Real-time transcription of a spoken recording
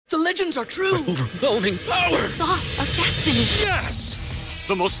The legends are true. Overwhelming power! Sauce of destiny. Yes!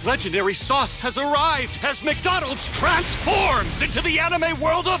 The most legendary sauce has arrived as McDonald's transforms into the anime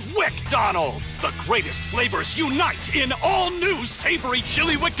world of WickDonald's. The greatest flavors unite in all new savory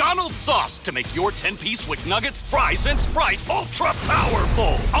chili McDonald's sauce to make your 10-piece Wick Nuggets, fries, and Sprite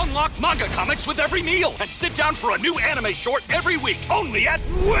ultra-powerful. Unlock manga comics with every meal and sit down for a new anime short every week only at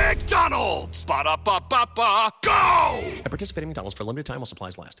WickDonald's. Ba-da-ba-ba-ba, go! At participating McDonald's for a limited time while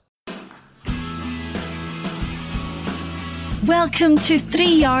supplies last. Welcome to 3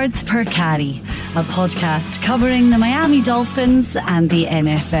 Yards Per Carry, a podcast covering the Miami Dolphins and the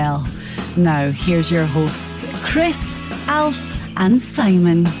NFL. Now, here's your hosts, Chris, Alf, and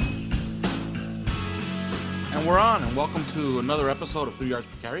Simon. And we're on, and welcome to another episode of 3 Yards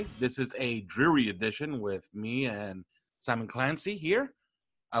Per Carry. This is a dreary edition with me and Simon Clancy here.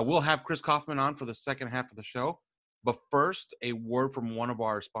 I will have Chris Kaufman on for the second half of the show. But first, a word from one of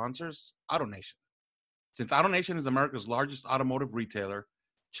our sponsors, AutoNation. Since AutoNation is America's largest automotive retailer,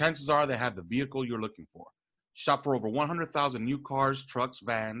 chances are they have the vehicle you're looking for. Shop for over 100,000 new cars, trucks,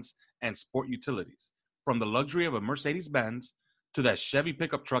 vans, and sport utilities. From the luxury of a Mercedes-Benz to that Chevy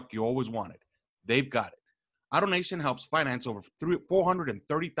pickup truck you always wanted. They've got it. AutoNation helps finance over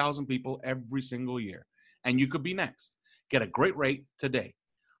 430,000 people every single year. And you could be next. Get a great rate today.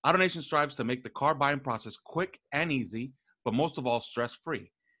 AutoNation strives to make the car buying process quick and easy, but most of all, stress-free.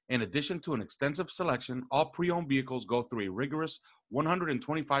 In addition to an extensive selection, all pre-owned vehicles go through a rigorous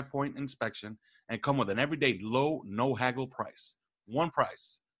 125-point inspection and come with an everyday low, no-haggle price. One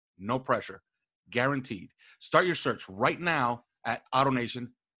price, no pressure, guaranteed. Start your search right now at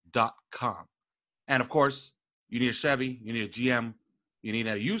AutoNation.com. And, of course, you need a Chevy, you need a GM, you need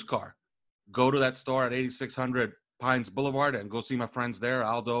a used car. Go to that store at 8600 Pines Boulevard and go see my friends there,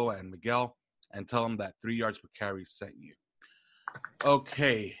 Aldo and Miguel, and tell them that 3 Yards Per Carry sent you.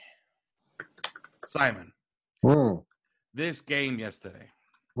 Okay, Simon. This game yesterday.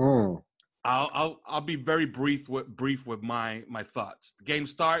 I'll be very brief with my thoughts. The game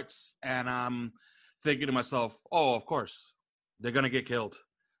starts, and I'm thinking to myself, "Oh, of course, they're gonna get killed.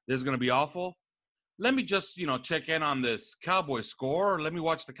 This is gonna be awful. Let me just check in on this Cowboy score. Let me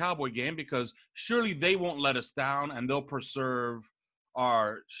watch the Cowboy game because surely they won't let us down, and they'll preserve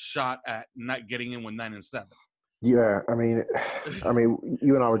our shot at not getting in with 9-7." Yeah, I mean,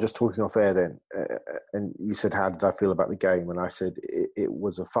 you and I were just talking off air then, and you said, "How did I feel about the game?" And I said, "It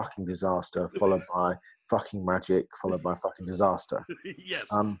was a fucking disaster, followed by fucking magic, followed by fucking disaster." Yes.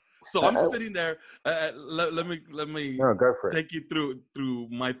 So I'm sitting there. Let me go for it. Take you through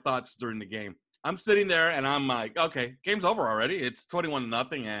my thoughts during the game. I'm sitting there, and I'm like, "Okay, game's over already. It's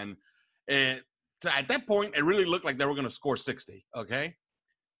 21-0, and at that point, it really looked like they were going to score 60. Okay,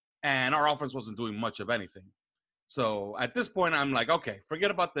 and our offense wasn't doing much of anything. So at this point, I'm like, okay, forget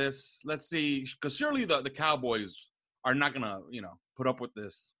about this. Let's see, because surely the Cowboys are not gonna, put up with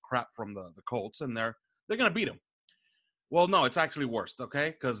this crap from the Colts, and they're gonna beat them. Well, no, it's actually worse, okay?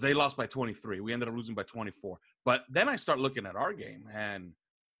 Because they lost by 23. We ended up losing by 24. But then I start looking at our game, and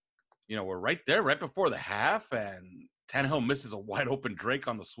we're right there, right before the half, and Tannehill misses a wide open Drake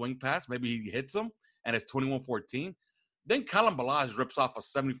on the swing pass. Maybe he hits him, and it's 21-14. Then Kalen Ballage rips off a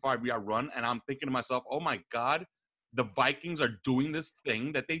 75-yard run, and I'm thinking to myself, oh my God. The Vikings are doing this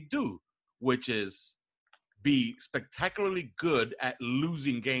thing that they do, which is be spectacularly good at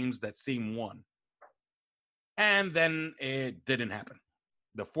losing games that seem won. And then it didn't happen.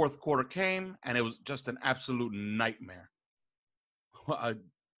 The fourth quarter came, and it was just an absolute nightmare.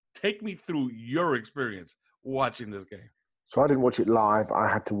 Take me through your experience watching this game. So I didn't watch it live. I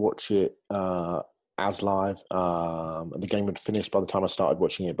had to watch it as live. The game had finished by the time I started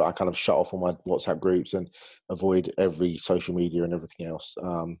watching it, but I kind of shut off all my WhatsApp groups and avoid every social media and everything else.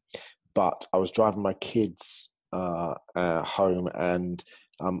 But I was driving my kids home, and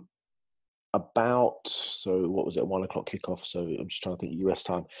what was it, 1 o'clock kickoff? So I'm just trying to think US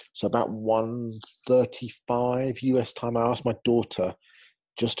time. So about 1:35 US time, I asked my daughter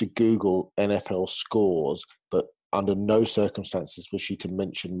just to Google NFL scores, but under no circumstances was she to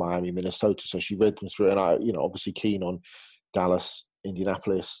mention Miami, Minnesota. So she read them through, and I, obviously keen on Dallas,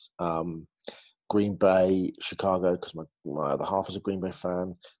 Indianapolis, Green Bay, Chicago, because my other half is a Green Bay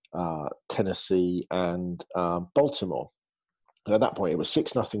fan, Tennessee, and Baltimore. And at that point, it was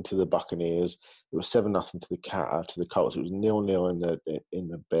 6-0 to the Buccaneers. It was 7-0 to the Colts. It was 0-0 in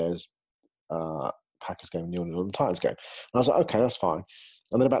the Bears Packers game, 0-0 in the Titans game. And I was like, okay, that's fine.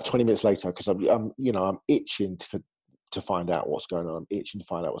 And then about 20 minutes later, because I'm itching to find out what's going on. I'm itching to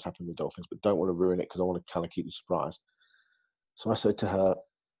find out what's happening to the Dolphins, but don't want to ruin it because I want to kind of keep the surprise. So I said to her,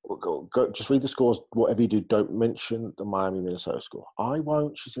 Go, just read the scores. Whatever you do, don't mention the Miami Minnesota score. I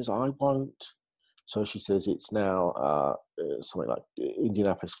won't. She says I won't. So she says it's now something like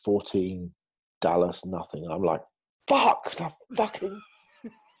Indianapolis 14, Dallas nothing. And I'm like, fuck, the fucking.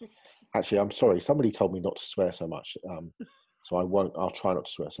 Actually, I'm sorry. Somebody told me not to swear so much, so I won't. I'll try not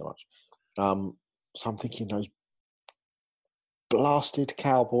to swear so much. So I'm thinking those blasted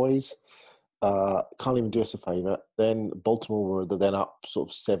Cowboys. Can't even do us a favour. Then Baltimore were then up sort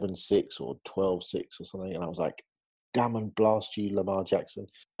of 7-6 or 12-6 or something, and I was like, "Damn and blast you, Lamar Jackson!"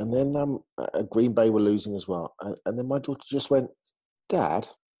 And then Green Bay were losing as well, and then my daughter just went, "Dad,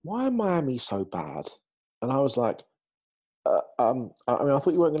 why are Miami so bad?" And I was like, I mean, I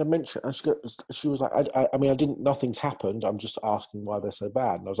thought you weren't going to mention." And she was like, I mean, I didn't. Nothing's happened. I'm just asking why they're so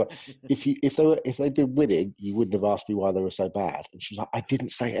bad." And I was like, if they'd been winning, you wouldn't have asked me why they were so bad. And she was like, "I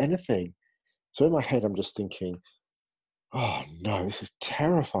didn't say anything." So in my head, I'm just thinking, oh no, this is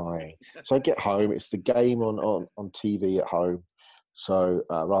terrifying. So I get home, it's the game on TV at home. So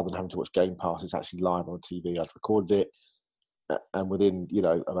rather than having to watch Game Pass, it's actually live on TV. I'd recorded it, and within,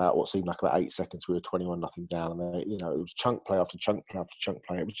 about what seemed like about 8 seconds, we were 21-0 down. And then, it was chunk play after chunk play after chunk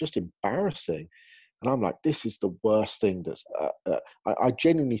play. It was just embarrassing. And I'm like, this is the worst thing that's... I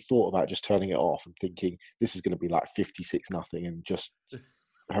genuinely thought about just turning it off and thinking, this is going to be like 56-0 and just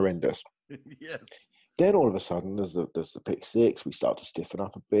horrendous. Yes. Then all of a sudden, there's the pick six. We start to stiffen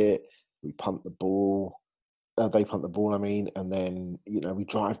up a bit. We punt the ball. They punt the ball, and then, we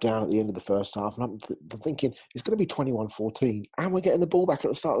drive down at the end of the first half. And I'm thinking, it's going to be 21-14, and we're getting the ball back at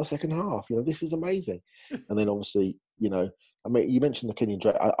the start of the second half. This is amazing. And then obviously, I mean, you mentioned the Kenyon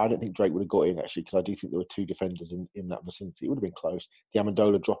Drake. I don't think Drake would have got in, actually, because I do think there were two defenders in that vicinity. It would have been close. The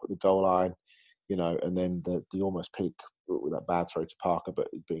Amendola drop at the goal line, and then the almost pick with that bad throw to Parker, but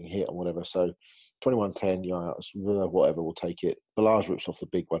being hit and whatever. So 21-10, whatever, we'll take it. Balazs rips off the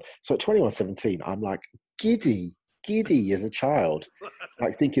big one. So at 21-17, I'm like giddy as a child,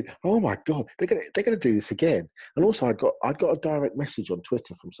 like thinking, oh my God, they're gonna do this again. And also I'd got a direct message on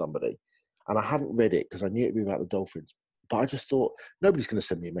Twitter from somebody, and I hadn't read it because I knew it'd be about the Dolphins. But I just thought, nobody's going to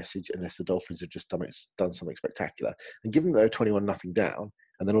send me a message unless the Dolphins have just done something spectacular. And given that they're 21-0 down,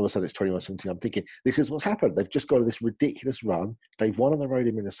 and then all of a sudden it's 21-17, I'm thinking, this is what's happened. They've just gone on this ridiculous run. They've won on the road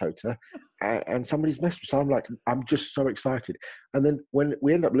in Minnesota, and somebody's messed. So I'm like, I'm just so excited. And then when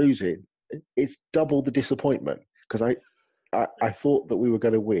we end up losing, it's double the disappointment, because I thought that we were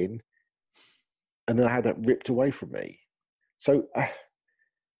going to win, and then I had that ripped away from me. So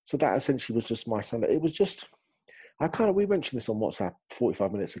that essentially was just my Sunday. It was just... we mentioned this on WhatsApp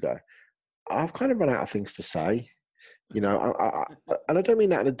 45 minutes ago. I've kind of run out of things to say, and I don't mean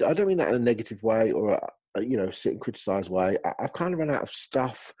that in a negative way or sit and criticize way. I've kind of run out of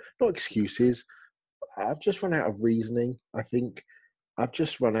stuff, not excuses. I've just run out of reasoning. I think I've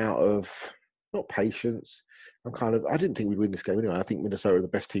just run out of not patience. I didn't think we'd win this game anyway. I think Minnesota are the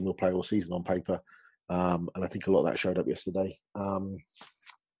best team we'll play all season on paper, and I think a lot of that showed up yesterday.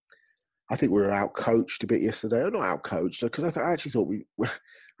 I think we were out-coached a bit yesterday. Or not out-coached, because I actually thought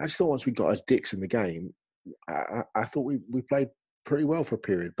once we got our dicks in the game, I thought we played pretty well for a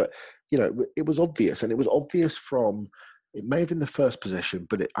period. But, it was obvious. And it was obvious from, it may have been the first possession,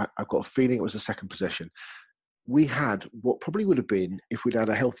 but I've got a feeling it was the second possession. We had what probably would have been, if we'd had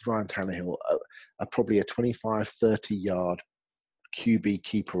a healthy Ryan Tannehill, probably a 25, 30-yard QB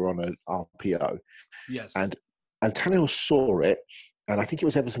keeper on an RPO. Yes. And Tannehill saw it. And I think it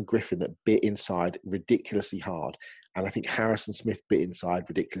was Everson Griffin that bit inside ridiculously hard. And I think Harrison Smith bit inside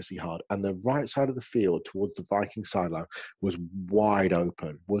ridiculously hard. And the right side of the field towards the Viking sideline was wide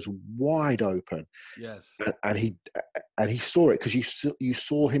open. Yes. And he saw it, because you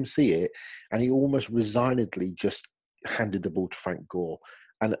saw him see it, and he almost resignedly just handed the ball to Frank Gore.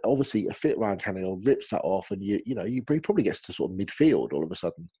 And obviously a fit Ryan Tannehill rips that off, and he probably gets to sort of midfield all of a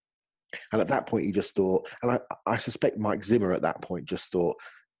sudden. And at that point, he just thought, and I suspect Mike Zimmer at that point just thought,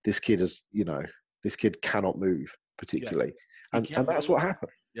 this kid cannot move particularly, and that's what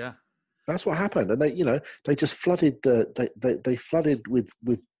happened. Yeah, that's what happened. And they just flooded they flooded with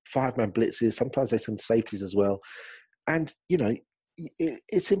 5-man blitzes. Sometimes they send safeties as well, and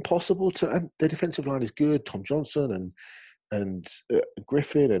it's impossible to. And the defensive line is good. Tom Johnson and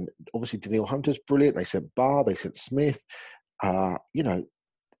Griffin, and obviously Danielle Hunter's brilliant. They sent Barr, they sent Smith.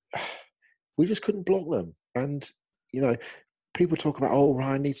 We just couldn't block them. And, people talk about,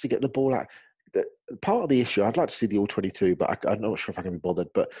 Ryan needs to get the ball out. Part of the issue, I'd like to see the all-22, but I'm not sure if I can be bothered.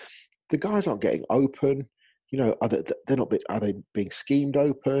 But the guys aren't getting open. Are they being schemed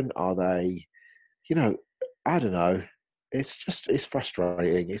open? Are they, I don't know. It's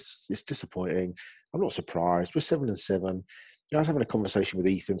frustrating. It's disappointing. I'm not surprised. We're 7-7. I was having a conversation with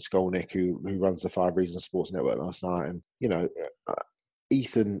Ethan Skolnick, who runs the 5 Reasons Sports Network last night, and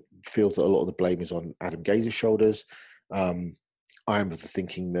Ethan feels that a lot of the blame is on Adam Gazer's shoulders. I am of the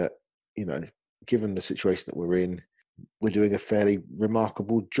thinking that, given the situation that we're in, we're doing a fairly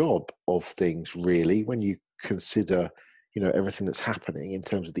remarkable job of things, really, when you consider, everything that's happening in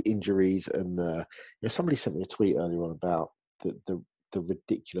terms of the injuries and somebody sent me a tweet earlier on about the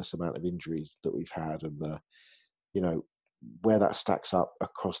ridiculous amount of injuries that we've had and where that stacks up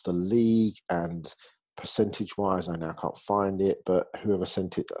across the league and percentage-wise. I now can't find it, but whoever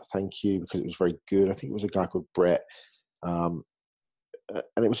sent it, thank you, because it was very good. I think it was a guy called Brett. And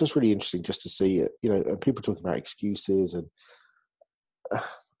it was just really interesting just to see it, and people talking about excuses. And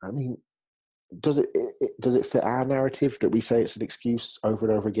does it fit our narrative that we say it's an excuse over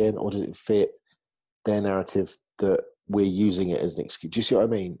and over again, or does it fit their narrative that we're using it as an excuse? Do you see what I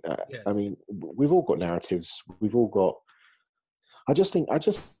mean? Yes. We've all got narratives. We've all got. I just think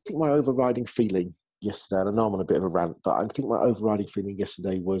my overriding feeling yesterday, and I know I'm on a bit of a rant, but I think my overriding feeling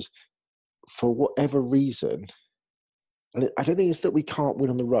yesterday was, for whatever reason, and I don't think it's that we can't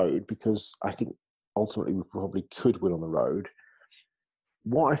win on the road, because I think ultimately we probably could win on the road.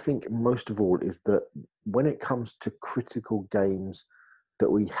 What I think most of all is that when it comes to critical games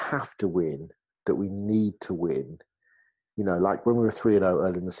that we have to win, that we need to win, like when we were 3-0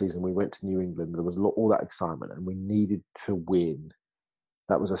 early in the season, we went to New England, there was all that excitement and we needed to win.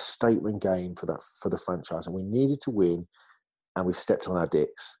 That was a statement game for the franchise, and we needed to win, and we stepped on our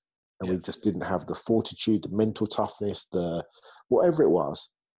dicks, and we just didn't have the fortitude, the mental toughness, the whatever it was.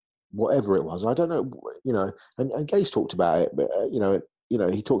 I don't know, and Gaze talked about it, but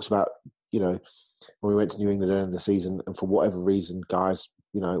he talks about, when we went to New England early in the season, and for whatever reason, guys,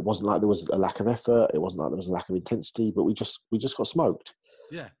 it wasn't like there was a lack of effort, it wasn't like there was a lack of intensity, but we just got smoked.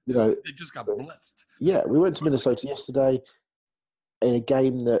 Yeah, they just got blitzed. Yeah, we went to Minnesota yesterday in a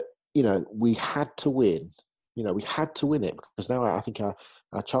game that, we had to win. We had to win it, because now I think our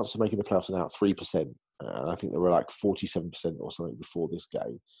chances of making the playoffs are now at 3%. And I think they were like 47% or something before this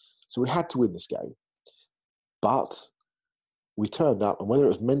game. So we had to win this game. But we turned up, and whether it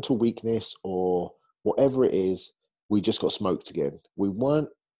was mental weakness or whatever it is, we just got smoked again. We weren't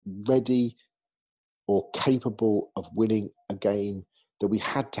ready or capable of winning a game that we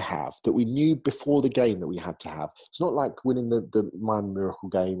had to have, that we knew before the game that we had to have. It's not like winning the Miami Miracle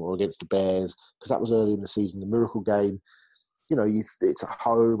game or against the Bears, because that was early in the season. The Miracle game, it's at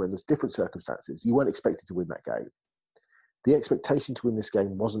home and there's different circumstances. You weren't expected to win that game. The expectation to win this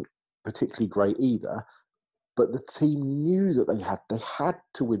game wasn't particularly great either, but the team knew that they had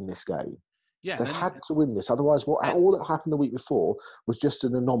to win this game. Yeah, they had to win this. Otherwise, all that happened the week before was just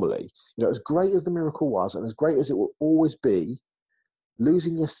an anomaly. As great as the Miracle was, and as great as it will always be,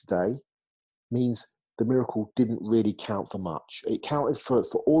 losing yesterday means the Miracle didn't really count for much. It counted for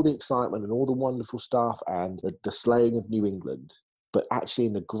all the excitement and all the wonderful stuff and the slaying of New England. But actually,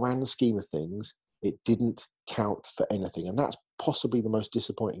 in the grand scheme of things, it didn't count for anything. And that's possibly the most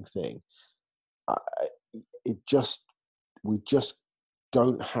disappointing thing. We just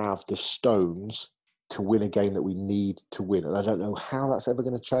don't have the stones to win a game that we need to win. And I don't know how that's ever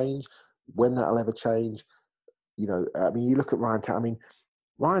going to change, when that'll ever change. You look at Ryan.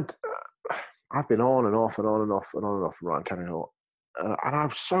 Ryan, I've been on and off and on and off and on and off with Ryan Tannehill, and I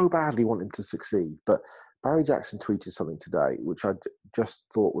so badly want him to succeed. But Barry Jackson tweeted something today, which I just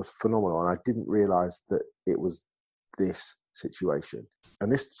thought was phenomenal, and I didn't realise that it was this situation.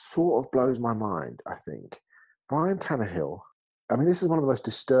 And this sort of blows my mind, I think. Ryan Tannehill, this is one of the most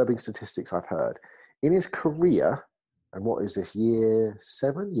disturbing statistics I've heard. In his career, and what is this, year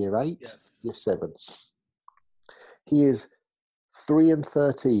 7, year 8? Yes. Year 7. He is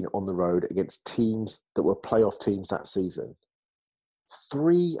 3-13 on the road against teams that were playoff teams that season.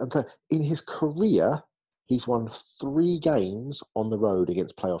 3-13. In his career, he's won 3 games on the road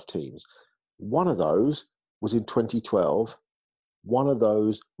against playoff teams. One of those was in 2012. One of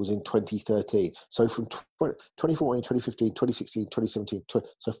those was in 2013. So from 2014, 2015, 2016, 2017,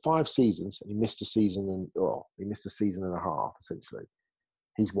 so 5 seasons, and he missed a season and a half, essentially.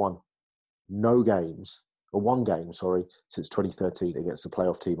 He's won one game, since 2013 against a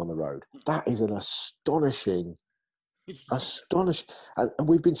playoff team on the road. That is an astonishing, and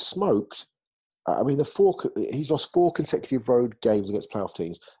we've been smoked. He's lost 4 consecutive road games against playoff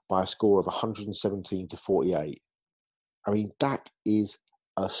teams by a score of 117-48. That is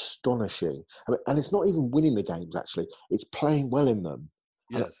astonishing. And it's not even winning the games, actually. It's playing well in them.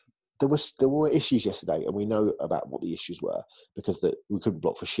 Yes. there were issues yesterday, and we know about what the issues were because we couldn't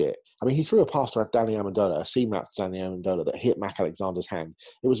block for shit. I mean, he threw a pass to Danny Amendola, a seam route to Danny Amendola that hit Mac Alexander's hand.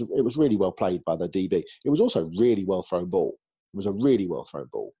 It was really well played by the DB. It was also really well thrown ball. It was a really well thrown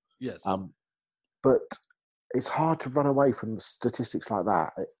ball. Yes. But it's hard to run away from statistics like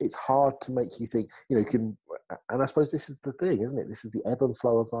that. It's hard to make you think, and I suppose this is the thing, isn't it? This is the ebb and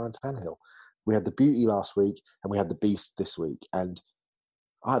flow of Ryan Tannehill. We had the beauty last week and we had the beast this week. And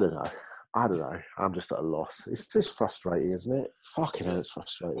I don't know. I'm just at a loss. It's just frustrating, isn't it? Fucking hell, it's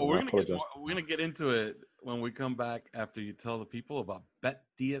frustrating. Well, we're going to get into it when we come back after you tell the people about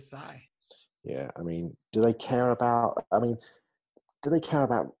BetDSI. Yeah, I mean, do they care about...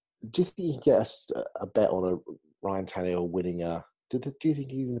 Do you think you can get a bet on a Ryan Tannehill winning a... Do you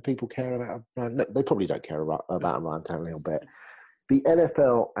think even the people care about... No, they probably don't care about a Ryan Tannehill bet. The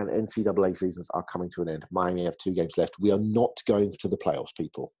NFL and NCAA seasons are coming to an end. Miami have 2 games left. We are not going to the playoffs,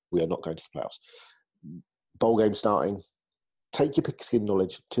 people. We are not going to the playoffs. Bowl game starting. Take your pigskin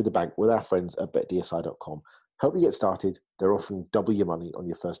knowledge to the bank with our friends at betdsi.com. Help you get started. They're offering double your money on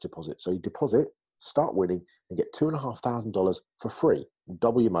your first deposit. So you deposit, start winning, and get $2,500 for free.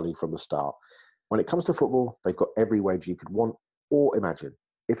 Double your money from the start. When it comes to football, they've got every wager you could want or imagine.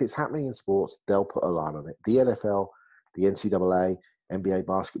 If it's happening in sports, they'll put a line on it. The NFL, the NCAA, NBA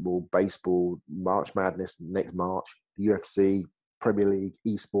basketball, baseball, March Madness next March, the UFC, Premier League,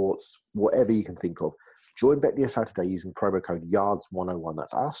 esports, whatever you can think of. Join BetDSI today using promo code YARDS101.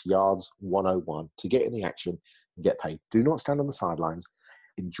 That's us, YARDS101, to get in the action and get paid. Do not stand on the sidelines.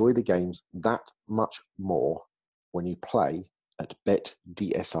 Enjoy the games that much more when you play at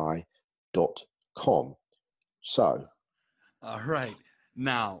betdsi.com. So. All right.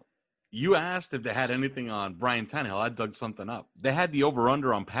 Now, you asked if they had anything on Ryan Tannehill. I dug something up. They had the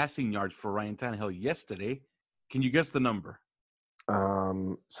over-under on passing yards for Ryan Tannehill yesterday. Can you guess the number?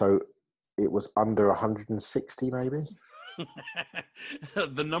 So it was under 160, maybe?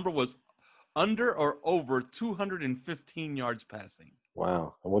 The number was under or over 215 yards passing.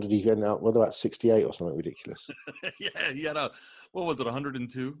 Wow. And what did he get now? What about 68 or something ridiculous? Yeah. What was it,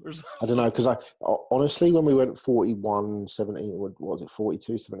 102 or something? I don't know, because honestly, when we went 41-17, what was it,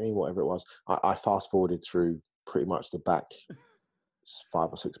 42-17, whatever it was, I fast-forwarded through pretty much the back 5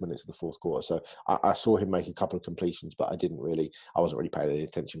 or 6 minutes of the fourth quarter. So I saw him make a couple of completions, but I wasn't really paying any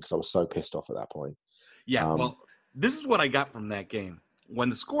attention because I was so pissed off at that point. Yeah, well, this is what I got from that game. When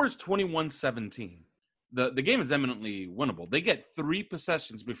the score is 21-17, the game is eminently winnable. They get 3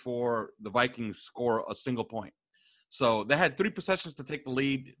 possessions before the Vikings score a single point. So they had 3 possessions to take the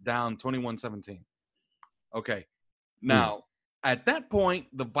lead down 21-17. Okay. Now, at that point,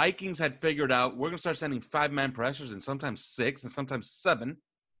 the Vikings had figured out we're going to start sending 5-man pressures and sometimes 6 and sometimes 7.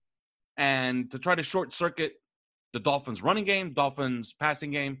 And to try to short circuit the Dolphins running game, Dolphins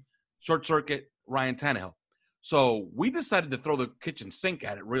passing game, short circuit Ryan Tannehill. So we decided to throw the kitchen sink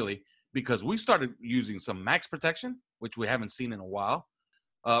at it, really, because we started using some max protection, which we haven't seen in a while,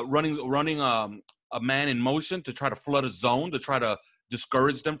 running a man in motion to try to flood a zone, to try to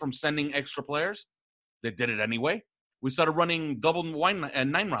discourage them from sending extra players. They did it anyway. We started running double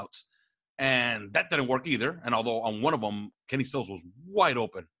and 9 routes, and that didn't work either. And although on one of them, Kenny Stills was wide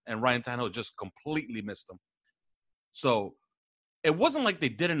open, and Ryan Tannehill just completely missed him. So it wasn't like they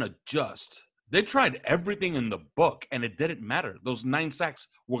didn't adjust. They tried everything in the book, and it didn't matter. Those 9 sacks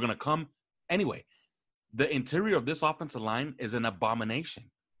were going to come anyway. The interior of this offensive line is an abomination.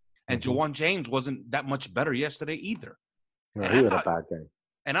 And Jawan James wasn't that much better yesterday either. No, he had a bad game.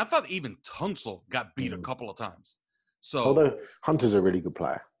 And I thought even Tunsil got beat a couple of times. So, although Hunter's a really good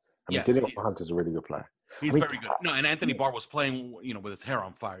player. Yes, Hunter's a really good player. He's very good. No, and Anthony Barr was playing, with his hair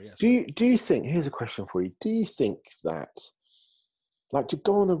on fire. Yes. Do you think? Here's a question for you. Do you think that, like, to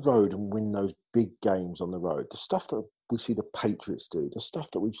go on the road and win those big games on the road, the stuff that we see the Patriots do, the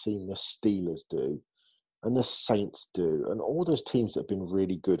stuff that we've seen the Steelers do, and the Saints do, and all those teams that have been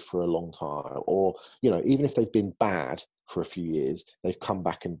really good for a long time, or, even if they've been bad for a few years, they've come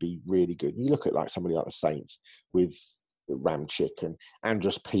back and be really good. And you look at like somebody like the Saints with Ramchick, and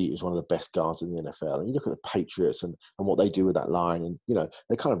Andrus Peat is one of the best guards in the NFL. And you look at the Patriots and what they do with that line, and,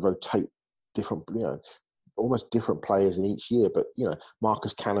 they kind of rotate different, almost different players in each year. But,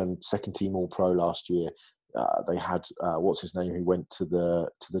 Marcus Cannon, second team All-Pro last year. They had what's his name, who went to the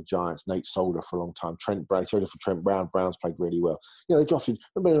Giants, Nate Solder for a long time. Trent Brown, traded for Trent Brown. Brown's played really well. They drafted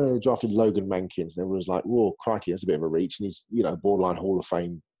Logan Mankins, and everyone was like, "Whoa, crikey, that's a bit of a reach." And he's borderline Hall of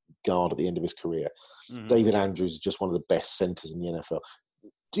Fame guard at the end of his career. Mm-hmm. David Andrews is just one of the best centers in the NFL.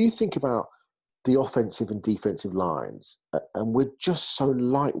 Do you think about the offensive and defensive lines, and we're just so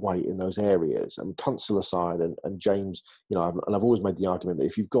lightweight in those areas. And Tunsil aside, and James, I've always made the argument that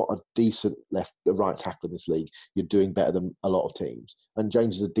if you've got a decent right tackle in this league, you're doing better than a lot of teams. And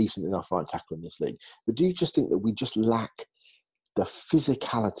James is a decent enough right tackle in this league. But do you just think that we just lack the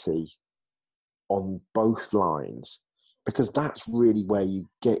physicality on both lines? Because that's really where you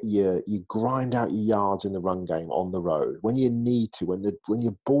grind out your yards in the run game on the road when you need to, when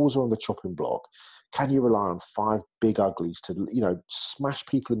your balls are on the chopping block. Can you rely on 5 big uglies to smash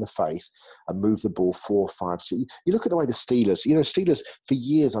people in the face and move the ball 4 or 5? So you look at the way the Steelers for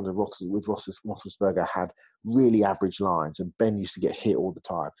years under Roethlisberger had really average lines, and Ben used to get hit all the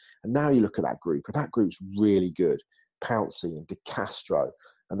time. And now you look at that group, and that group's really good. Pouncey and DeCastro.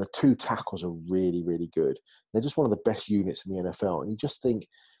 And the 2 tackles are really, really good. They're just one of the best units in the NFL. And you just think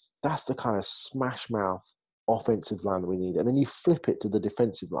that's the kind of smash mouth offensive line that we need. And then you flip it to the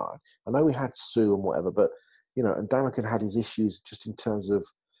defensive line. I know we had Sue and whatever, but, and Damakin had his issues just in terms of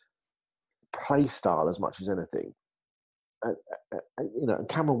play style as much as anything. And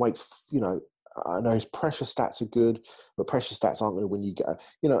Cameron Wake's, I know his pressure stats are good, but pressure stats aren't going to win you.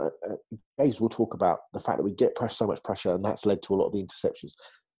 Gaze will talk about the fact that we get so much pressure, and that's led to a lot of the interceptions.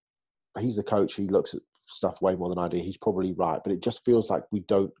 He's the coach. He looks at stuff way more than I do. He's probably right, but it just feels like we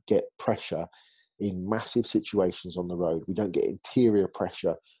don't get pressure in massive situations on the road. We don't get interior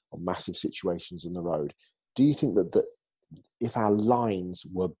pressure on massive situations on the road. Do you think that if our lines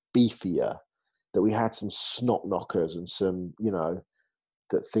were beefier, that we had some snot knockers and some,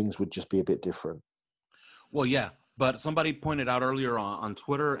 that things would just be a bit different? Well, yeah, but somebody pointed out earlier on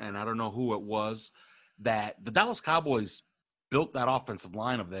Twitter, and I don't know who it was, that the Dallas Cowboys built that offensive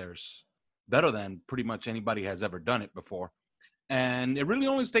line of theirs better than pretty much anybody has ever done it before. And it really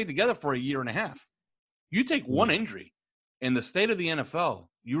only stayed together for a year and a half. You take one injury in the state of the NFL,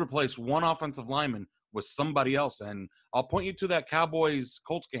 you replace one offensive lineman with somebody else. And I'll point you to that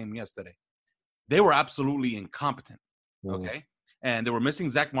Cowboys-Colts game yesterday. They were absolutely incompetent, okay? And they were missing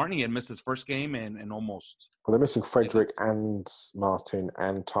Zach Martin. He had missed his first game and almost. Well, they're missing Frederick and Martin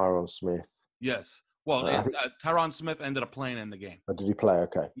and Tyron Smith. Yes. Well, Tyron Smith ended up playing in the game. Oh, did he play?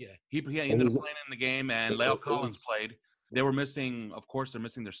 Okay. Yeah, he ended up playing in the game, and La'el Collins played. They were missing, of course, they're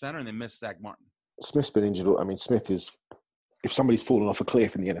missing their center, and they missed Zach Martin. Smith's been injured. I mean, Smith is, if somebody's fallen off a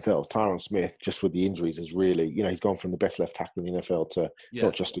cliff in the NFL, Tyron Smith, just with the injuries, is really, he's gone from the best left tackle in the NFL to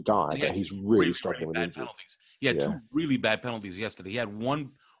not just a guy, but he's really struggling with injuries. Penalties. He had 2 really bad penalties yesterday. He had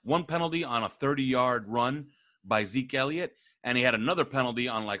one penalty on a 30-yard run by Zeke Elliott, and he had another penalty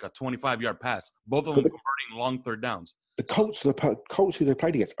on like a 25-yard pass. Both of them converting long third downs. The Colts who they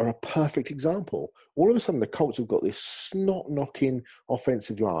played against are a perfect example. All of a sudden, the Colts have got this snot-knocking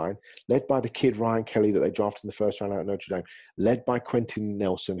offensive line, led by the kid Ryan Kelly that they drafted in the first round out of Notre Dame, led by Quentin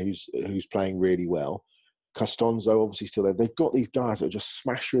Nelson, who's playing really well. Costanzo, obviously, still there. They've got these guys that just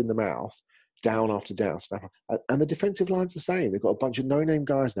smash you in the mouth, down after down, snap. And the defensive line's the same. They've got a bunch of no-name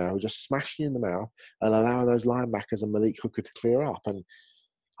guys now who just smash you in the mouth and allow those linebackers and Malik Hooker to clear up. And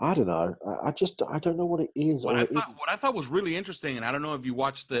I don't know. I don't know what it is. What I thought was really interesting, and I don't know if you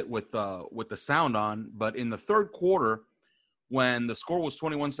watched it with the sound on, but in the third quarter, when the score was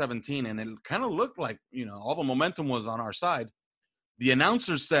 21-17, and it kind of looked like, all the momentum was on our side, the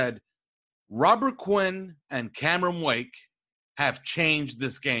announcer said, Robert Quinn and Cameron Wake have changed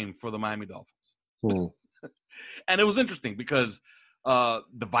this game for the Miami Dolphins. And it was interesting because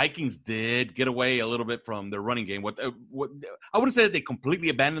the Vikings did get away a little bit from their running game. What I wouldn't say that they completely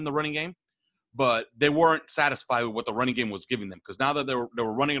abandoned the running game, but they weren't satisfied with what the running game was giving them, because now that they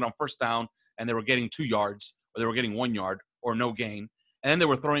were running it on first down and they were getting 2 yards, or they were getting 1 yard or no gain, and then they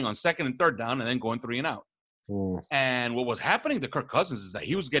were throwing on second and third down and then going 3 and out. And what was happening to Kirk Cousins is that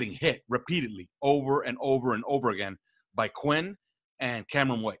he was getting hit repeatedly over and over and over again by Quinn and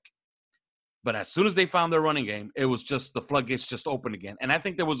Cameron Wake. But as soon as they found their running game, it was just the floodgates just opened again. And I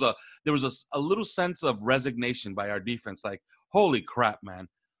think there was a little sense of resignation by our defense, like, holy crap, man.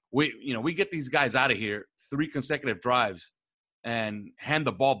 We get these guys out of here 3 consecutive drives and hand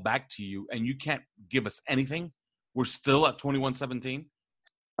the ball back to you, and you can't give us anything. We're still at 21-17.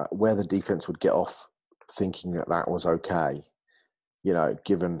 Where the defense would get off thinking that was okay,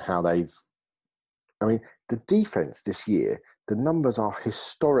 given how the defense this year, the numbers are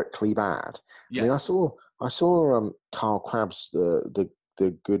historically bad. Yes. I mean, I saw Carl Crabbs, the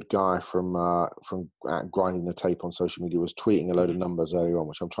good guy from Grinding the Tape on social media, was tweeting a load of numbers earlier on,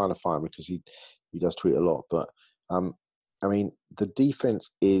 which I'm trying to find because he does tweet a lot. But the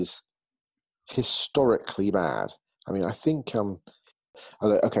defense is historically bad. I mean, I think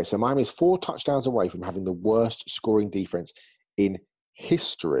okay, so Miami is 4 touchdowns away from having the worst scoring defense in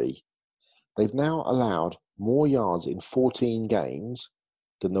history. They've now allowed more yards in 14 games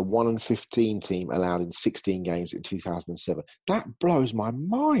than the 1-15 team allowed in 16 games in 2007. That blows my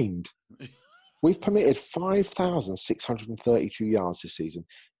mind. We've permitted 5,632 yards this season.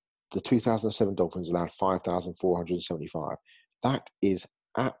 The 2007 Dolphins allowed 5,475. That is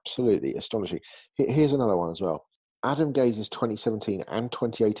absolutely astonishing. Here's another one as well. Adam Gaze's 2017 and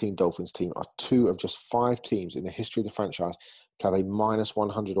 2018 Dolphins team are two of just 5 teams in the history of the franchise to have a minus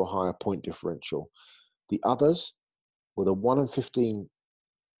 100 or higher point differential. The others were the 1-15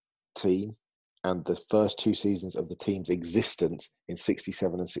 team and the first 2 seasons of the team's existence in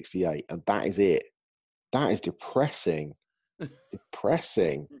 67 and 68. And that is it. That is depressing.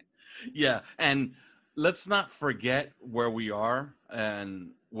 Depressing. Yeah, and let's not forget where we are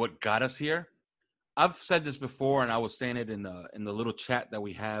and what got us here. I've said this before, and I was saying it in the little chat that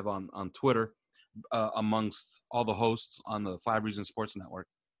we have on Twitter amongst all the hosts on the 5 Reasons Sports Network.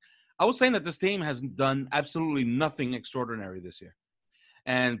 I was saying that this team has done absolutely nothing extraordinary this year.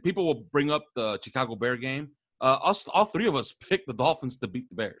 And people will bring up the Chicago Bear game. All 3 of us picked the Dolphins to beat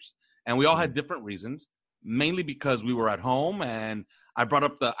the Bears. And we all had different reasons, mainly because we were at home. And I brought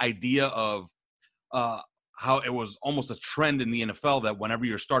up the idea of how it was almost a trend in the NFL that whenever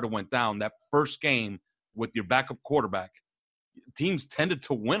your starter went down, that first game with your backup quarterback, teams tended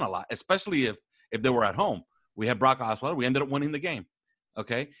to win a lot, especially if they were at home. We had Brock Osweiler. We ended up winning the game.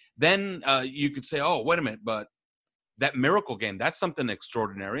 Okay. Then you could say, oh, wait a minute, but that miracle game, that's something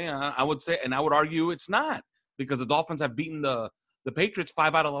extraordinary. I would say, and I would argue it's not, because the Dolphins have beaten the Patriots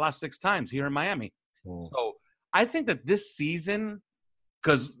 5 out of the last 6 times here in Miami. So I think that this season,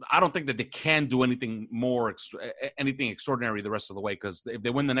 because I don't think that they can do anything anything extraordinary the rest of the way, because if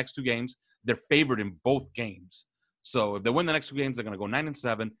they win the next 2 games, they're favored in both games. So if they win the next 2 games, they're going to go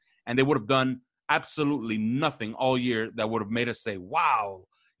 9-7, and they would have done absolutely nothing all year that would have made us say, wow,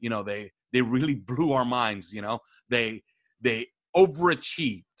 they really blew our minds, They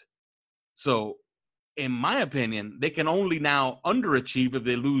overachieved. So in my opinion, they can only now underachieve if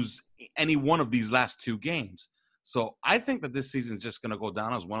they lose any one of these last 2 games. So I think that this season is just going to go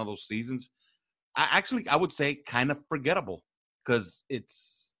down as one of those seasons. I would say kind of forgettable, because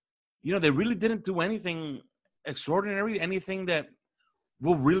it's, they really didn't do anything extraordinary, anything that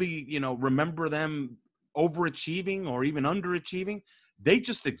will really, remember them overachieving or even underachieving. They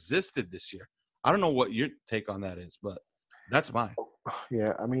just existed this year. I don't know what your take on that is, but that's mine.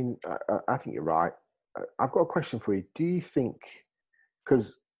 Yeah, I mean, I think you're right. I've got a question for you. Do you think,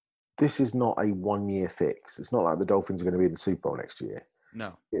 because this is not a 1-year fix. It's not like the Dolphins are going to be in the Super Bowl next year.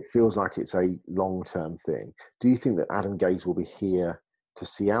 No. It feels like it's a long-term thing. Do you think that Adam Gase will be here to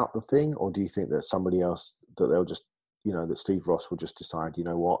see out the thing, or do you think that somebody else, that they'll just, that Steve Ross will just decide, you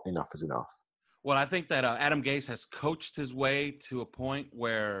know what, enough is enough? Well, I think that Adam Gase has coached his way to a point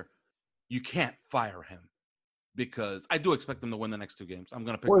where you can't fire him, because I do expect him to win the next 2 games. I'm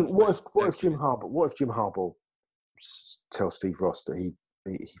going to pick. What if Jim Harbaugh tells Steve Ross that he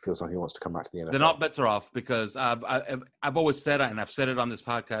feels like he wants to come back to the NFL? Then all bets are off, because I've always said, and I've said it on this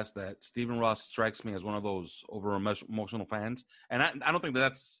podcast, that Stephen Ross strikes me as one of those over emotional fans, and I don't think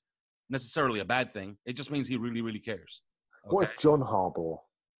that's necessarily a bad thing. It just means he really, really cares. Okay? What if John Harbaugh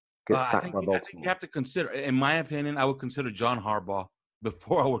gets sacked by Baltimore? I think you have to consider, in my opinion, I would consider John Harbaugh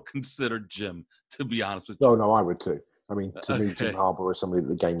before I would consider Jim, to be honest with you. No, I would too. I mean, to me, Jim Harbaugh is somebody that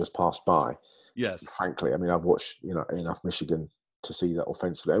the game has passed by. Yes. Frankly, I mean, I've watched enough Michigan to see that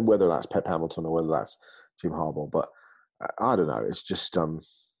offensively, and whether that's Pep Hamilton or whether that's Jim Harbaugh. But I don't know. It's just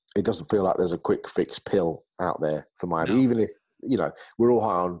it doesn't feel like there's a quick fix pill out there for Miami. No. Even if we're all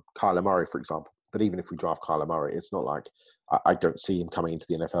high on Kyler Murray, for example. But even if we draft Kyler Murray, it's not like I don't see him coming into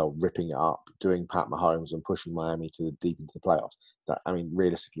the NFL, ripping it up, doing Pat Mahomes and pushing Miami deep into the playoffs.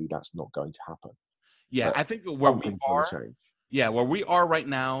 Realistically, that's not going to happen. Yeah, but I think where we are right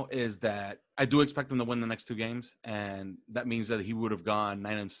now is that I do expect him to win the next 2 games, and that means that he would have gone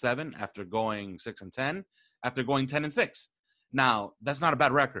 9-7 after going 6-10, after going 10-6. Now, that's not a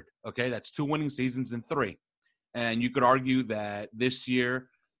bad record, okay? That's 2 winning seasons in 3. And you could argue that this year,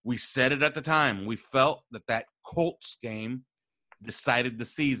 we said it at the time, we felt that Colts game decided the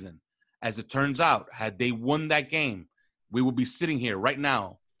season. As it turns out, had they won that game, we would be sitting here right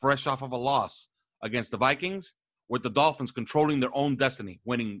now, fresh off of a loss against the Vikings, with the Dolphins controlling their own destiny,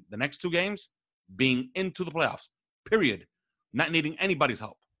 winning the next 2 games, being into the playoffs, period, not needing anybody's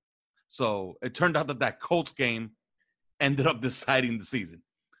help. So it turned out that Colts game ended up deciding the season,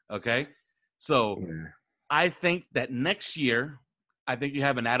 okay? So I think that next year, I think you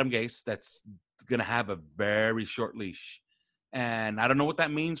have an Adam Gase that's going to have a very short leash. And I don't know what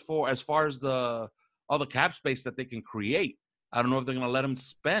that means for as far as all the cap space that they can create. I don't know if they're going to let him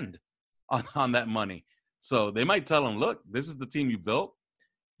spend on that money. So they might tell him, look, this is the team you built.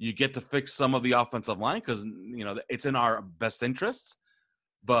 You get to fix some of the offensive line because, it's in our best interests.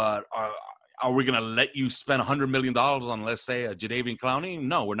 But are we going to let you spend $100 million on, let's say, a Jadeveon Clowney?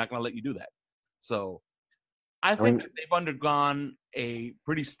 No, we're not going to let you do that. So I think that they've undergone a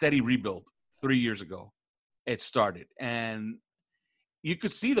pretty steady rebuild 3 years ago. It started. And you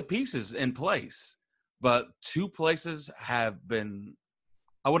could see the pieces in place. But two places have been,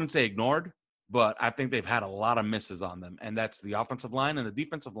 I wouldn't say ignored, but I think they've had a lot of misses on them. And that's the offensive line and the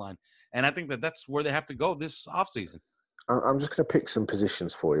defensive line. And I think that that's where they have to go this offseason. I'm just going to pick some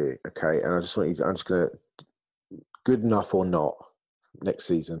positions for you, okay? And I'm just going to, good enough or not next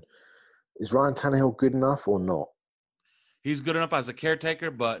season. Is Ryan Tannehill good enough or not? He's good enough as a caretaker,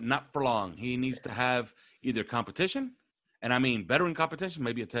 but not for long. He needs to have either competition, and I mean veteran competition,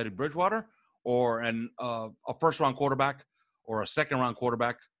 maybe a Teddy Bridgewater, or a first-round quarterback or a second-round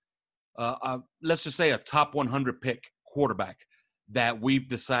quarterback. Let's just say a top 100 pick quarterback that we've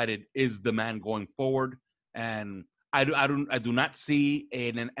decided is the man going forward. And I do not see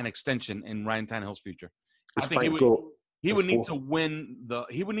an extension in Ryan Tannehill's future. I think he would need to win an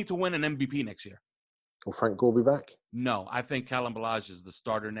MVP next year. Will Frank Gore be back? No, I think Kalen Ballage is the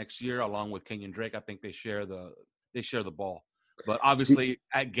starter next year, along with Kenyon Drake. I think they share the ball. But obviously,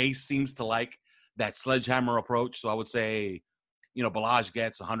 Gase seems to like that sledgehammer approach. So I would say, Ballage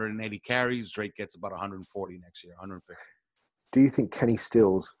gets 180 carries, Drake gets about 140 next year, 150. Do you think Kenny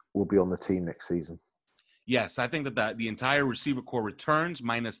Stills will be on the team next season? Yes, I think that the entire receiver core returns,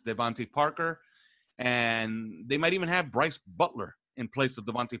 minus Devontae Parker, and they might even have Bryce Butler in place of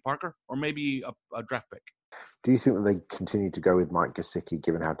Devontae Parker, or maybe a draft pick. Do you think that they continue to go with Mike Gesicki,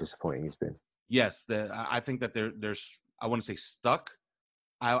 given how disappointing he's been? Yes, I think that they're I wouldn't say stuck.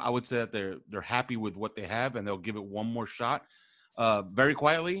 I would say that they're happy with what they have, and they'll give it one more shot. Very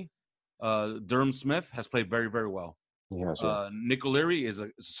quietly, Durham Smith has played very, very well. Yes, yeah. Nick O'Leary is a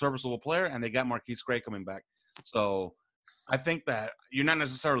serviceable player, and they got Marquise Gray coming back. So I think that you're not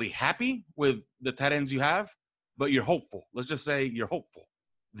necessarily happy with the tight ends you have, but you're hopeful. Let's just say you're hopeful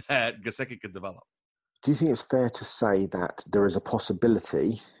that Gesicki could develop. Do you think it's fair to say that there is a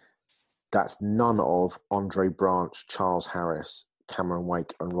possibility that none of Andre Branch, Charles Harris, Cameron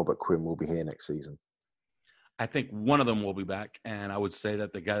Wake, and Robert Quinn will be here next season? I think one of them will be back, and I would say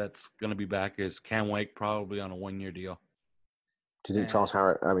that the guy that's going to be back is Cam Wake, probably on a one-year deal. Do you think Charles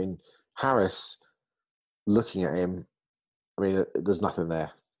Harris? I mean, Harris, looking at him, I mean, there's nothing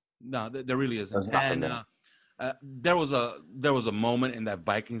there. No, there really isn't. There's nothing there. There was a moment in that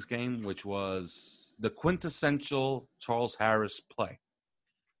Vikings game which was the quintessential Charles Harris play.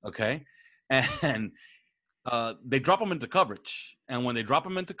 Okay, and they drop him into coverage, and when they drop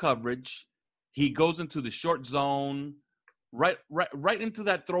him into coverage, he goes into the short zone, right into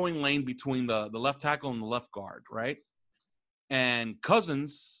that throwing lane between the left tackle and the left guard, right? And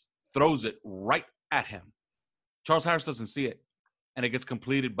Cousins throws it right at him. Charles Harris doesn't see it, and it gets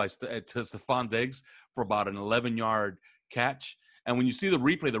completed to Stephon Diggs for about an 11-yard catch. And when you see the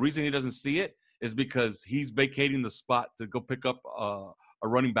replay, the reason he doesn't see it is because he's vacating the spot to go pick up a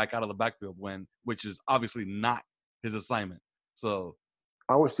running back out of the backfield, which is obviously not his assignment. So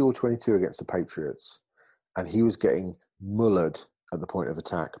I watched the All-22 against the Patriots, and he was getting mullered at the point of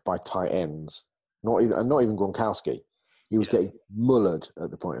attack by tight ends. Not even Gronkowski. He was getting mullered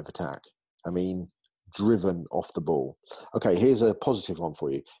at the point of attack. I mean, driven off the ball. Okay, here's a positive one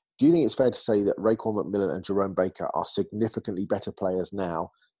for you. Do you think it's fair to say that Raekwon McMillan and Jerome Baker are significantly better players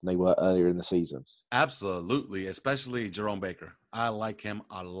now than they were earlier in the season? Absolutely, especially Jerome Baker. I like him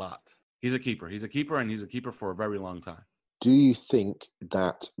a lot. He's a keeper. He's a keeper, and he's a keeper for a very long time. Do you think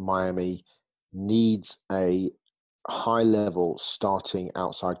that Miami needs a high-level starting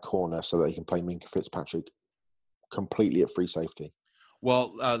outside corner so that he can play Minkah Fitzpatrick completely at free safety?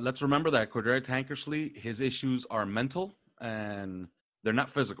 Well, let's remember that Cordero Tankersley, his issues are mental, and they're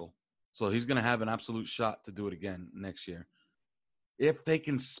not physical. So he's going to have an absolute shot to do it again next year. If they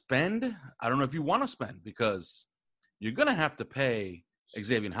can spend, I don't know if you want to spend, because you're going to have to pay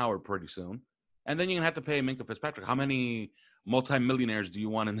Xavier Howard pretty soon. And then you're going to have to pay Minkah Fitzpatrick. How many multimillionaires do you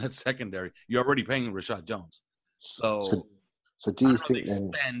want in that secondary? You're already paying Rashad Jones. So do you think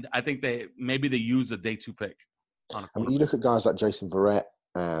then? I think they use a day 2 pick. I mean, you look at guys like Jason Verrett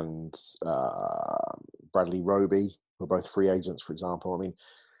and Bradley Roby, who are both free agents, for example. I mean,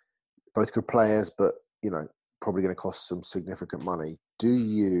 both good players, but, probably going to cost some significant money. Do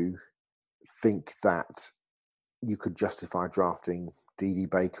you think that you could justify drafting D.D.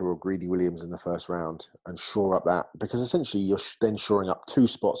 Baker or Greedy Williams in the first round and shore up that? Because essentially you're then shoring up 2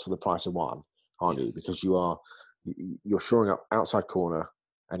 spots for the price of 1, aren't you? Because you're shoring up outside corner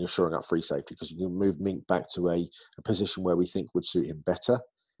and you're shoring up free safety because you can move Mink back to a position where we think would suit him better.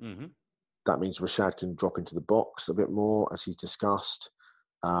 Mm-hmm. That means Rashad can drop into the box a bit more, as he's discussed.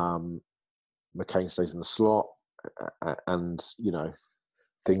 McCain stays in the slot, and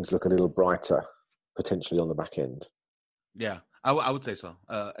things look a little brighter potentially on the back end. Yeah, I would say so,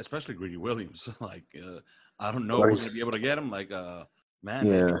 especially Greedy Williams. Like, I don't know if we're going to be able to get him. Like, man,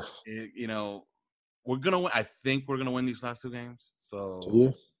 yeah. We're going to win. I think we're going to win these last 2 games. So, do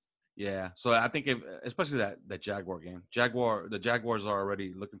you? Yeah. So I think especially that Jaguar game, the Jaguars are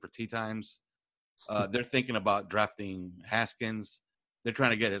already looking for tee times. They're thinking about drafting Haskins. They're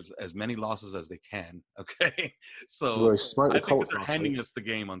trying to get as many losses as they can. Okay. So I think they're handing us the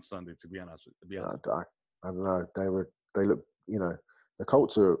game on Sunday, to be honest. I don't know. They look, the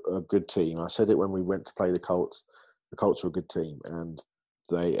Colts are a good team. I said it when we went to play the Colts. The Colts are a good team, and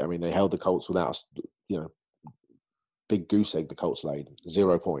they held the Colts without, big goose egg the Colts laid,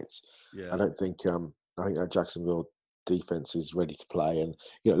 0 points. Yeah. I think that Jacksonville defense is ready to play, and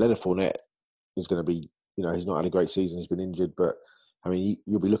Leonard Fournette is going to be, he's not had a great season. He's been injured, but I mean,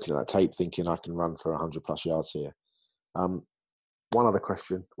 you'll be looking at that tape thinking I can run for 100+ yards here. One other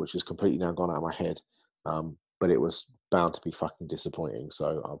question, which has completely now gone out of my head, but it was bound to be fucking disappointing.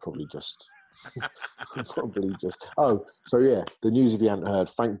 So I'll probably just, Oh, so yeah, the news if you hadn't heard,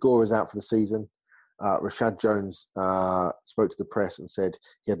 Frank Gore is out for the season. Rashad Jones spoke to the press and said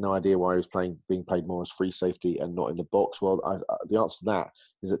he had no idea why he was being played more as free safety and not in the box. Well, the answer to that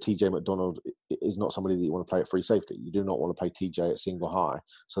is that TJ McDonald is not somebody that you want to play at free safety. You do not want to play TJ at single high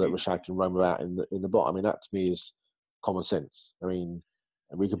so that Rashad can roam about in the box. I mean, that to me is common sense. I mean,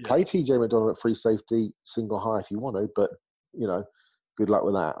 we could play TJ McDonald at free safety single high if you want to, but good luck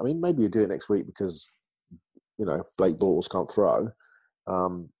with that. I mean, maybe you do it next week because Blake Bortles can't throw,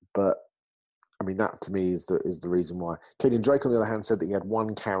 but I mean, that to me is the reason why. Kenyon Drake, on the other hand, said that he had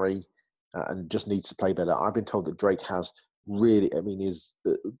 1 carry and just needs to play better. I've been told that Drake has is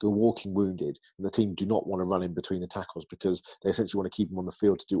the walking wounded, and the team do not want to run in between the tackles because they essentially want to keep him on the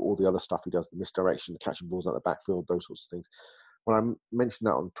field to do all the other stuff he does, the misdirection, the catching balls out the backfield, those sorts of things. When I mentioned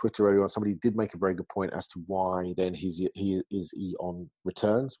that on Twitter earlier on, somebody did make a very good point as to why then he is on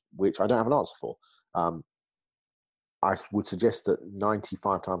returns, which I don't have an answer for. I would suggest that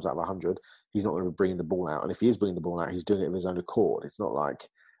 95 times out of 100, he's not going to be bringing the ball out. And if he is bringing the ball out, he's doing it of his own accord. It's not like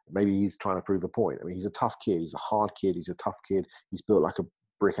maybe he's trying to prove a point. I mean, he's a tough kid. He's a hard kid. He's a tough kid. He's built like a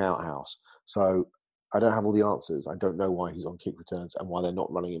brick outhouse. So I don't have all the answers. I don't know why he's on kick returns and why they're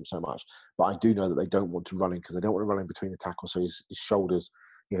not running him so much. But I do know that they don't want to run him because they don't want to run him between the tackles. So his shoulders,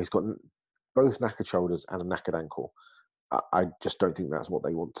 he's got both knackered shoulders and a knackered ankle. I just don't think that's what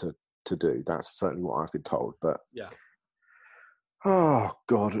they want to do. That's certainly what I've been told. But yeah. Oh,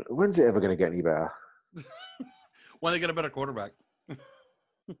 God. When's it ever going to get any better? When they get a better quarterback.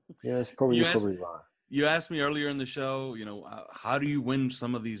 Yeah, it's probably right. You asked me earlier in the show, how do you win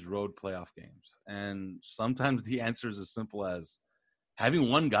some of these road playoff games? And sometimes the answer is as simple as having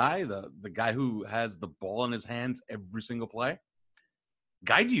one guy, the guy who has the ball in his hands every single play,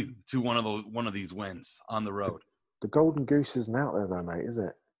 guide you to one of these wins on the road. The golden goose isn't out there, though, mate, is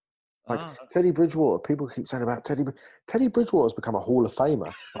it? Teddy Bridgewater, people keep saying about Teddy Bridgewater's become a Hall of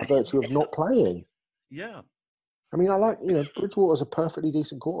Famer by virtue of not playing. Yeah. I mean, Bridgewater's a perfectly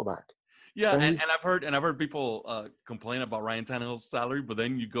decent quarterback. Yeah, and I've heard people complain about Ryan Tannehill's salary, but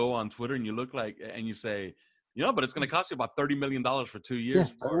then you go on Twitter and you look and you say, but it's going to cost you about $30 million for 2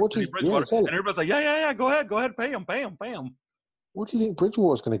 years. Yeah, for Teddy Bridgewater. And everybody's like, yeah, go ahead, pay him. What do you think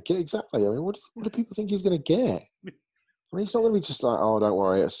Bridgewater's going to get exactly? I mean, what do people think he's going to get? I mean, he's not going to be just like, oh, don't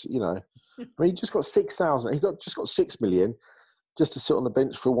worry. It's, I mean, he just got 6,000. He just got 6 million just to sit on the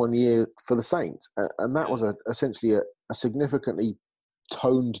bench for 1 year for the Saints. And that was essentially a significantly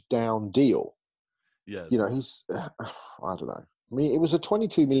toned down deal. Yes. He's, I don't know. I mean, it was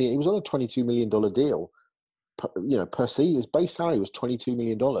 $22 million. He was on a $22 million deal, per season. His base salary was $22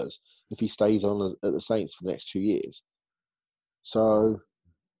 million if he stays on at the Saints for the next 2 years. So,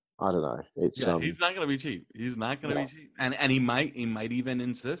 I don't know. It's he's not going to be cheap. He's not going to be cheap, and he might even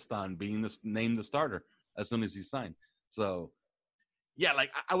insist on being named the starter as soon as he's signed. So, yeah,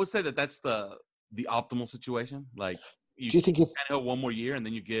 like I would say that's the optimal situation. Like, do you think if Tannehill 1 more year and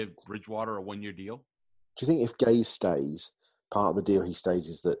then you give Bridgewater a 1 year deal? Do you think if Gaze stays, part of the deal he stays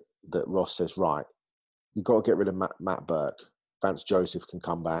is that Ross says, right, you've got to get rid of Matt Burke. Vance Joseph can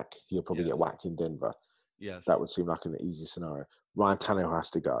come back. He'll probably get whacked in Denver. Yes. That would seem like an easy scenario. Ryan Tannehill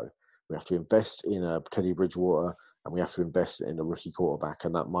has to go. We have to invest in a Teddy Bridgewater and we have to invest in a rookie quarterback.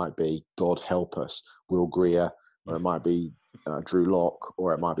 And that might be, God help us, Will Grier, or it might be Drew Lock,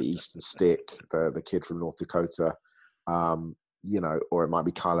 or it might be Easton Stick, the kid from North Dakota. or it might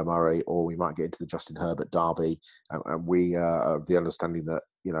be Kyler Murray, or we might get into the Justin Herbert derby. And we are of the understanding that,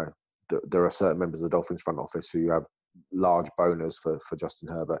 there are certain members of the Dolphins front office who have large boners for Justin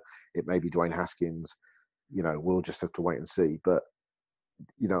Herbert. It may be Dwayne Haskins. We'll just have to wait and see. But,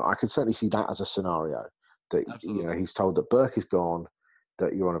 I can certainly see that as a scenario that, Absolutely. He's told that Burke is gone,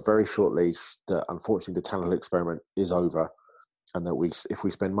 that you're on a very short leash, that unfortunately the Tannehill experiment is over, and that if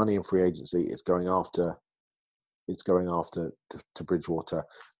we spend money in free agency, it's going after to Bridgewater,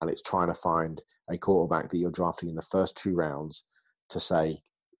 and it's trying to find a quarterback that you're drafting in the first 2 rounds to say,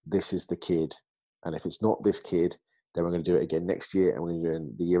 this is the kid. And if it's not this kid, then we're going to do it again next year, and we're going to do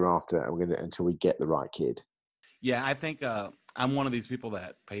it the year after, and we're going to do it until we get the right kid. Yeah, I think I'm one of these people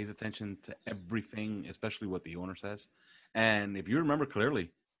that pays attention to everything, especially what the owner says. And if you remember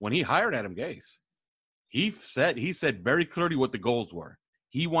clearly, when he hired Adam Gase, he said very clearly what the goals were.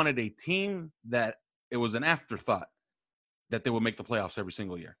 He wanted a team that it was an afterthought that they would make the playoffs every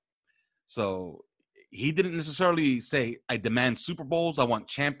single year. So he didn't necessarily say, I demand Super Bowls, I want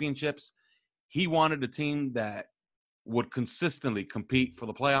championships. He wanted a team that would consistently compete for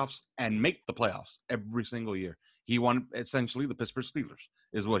the playoffs and make the playoffs every single year. He wanted essentially the Pittsburgh Steelers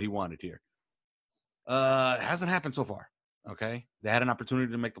is what he wanted here. It hasn't happened so far, okay? They had an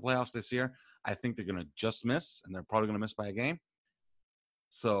opportunity to make the playoffs this year. I think they're going to just miss, and they're probably going to miss by a game.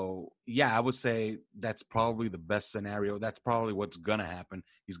 So, yeah, I would say that's probably the best scenario. That's probably what's going to happen.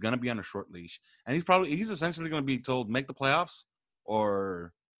 He's going to be on a short leash. And he's essentially going to be told, make the playoffs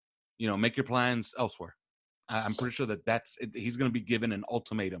or, make your plans elsewhere. I'm pretty sure that's it. He's going to be given an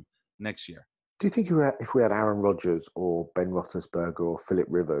ultimatum next year. Do you think if we had Aaron Rodgers or Ben Roethlisberger or Phillip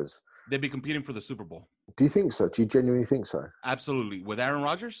Rivers, they'd be competing for the Super Bowl? Do you think so? Do you genuinely think so? Absolutely. With Aaron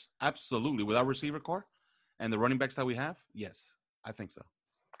Rodgers? Absolutely. With our receiver core and the running backs that we have? Yes, I think so.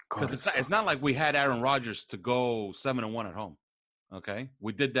 Because it's not like we had Aaron Rodgers to go 7-1 at home. Okay?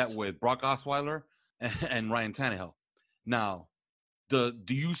 We did that with Brock Osweiler and Ryan Tannehill. Now, do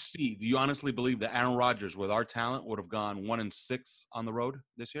you honestly believe that Aaron Rodgers, with our talent, would have gone 1-6 on the road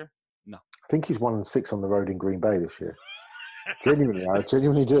this year? No. I think he's 1-6 on the road in Green Bay this year. Genuinely, I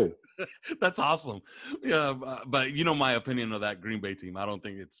genuinely do. That's awesome. Yeah, but my opinion of that Green Bay team. I don't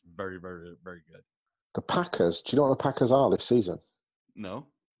think it's very, very, very good. The Packers. Do you know what the Packers are this season? No.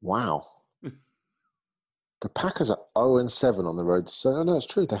 Wow. The Packers are 0-7 on the road. So, no, it's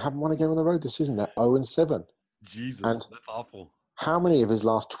true. They haven't won a game on the road this season. They're 0-7. Jesus, and that's awful. How many of his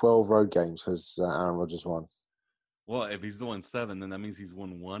last 12 road games has Aaron Rodgers won? Well, if he's won 7, then that means he's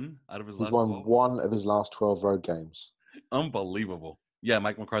won 1 out of his last 12. He's won 1 of his last 12 road games. Unbelievable. Yeah,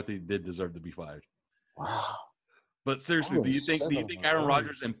 Mike McCarthy did deserve to be fired. Wow. But seriously, do you think Aaron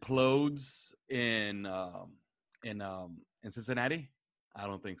Rodgers implodes in Cincinnati? I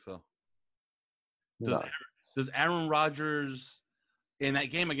don't think so. Does Aaron Rodgers, in that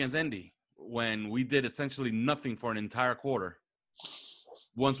game against Indy, when we did essentially nothing for an entire quarter,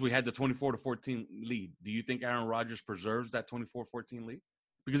 once we had the 24-14 lead, do you think Aaron Rodgers preserves that 24-14 lead?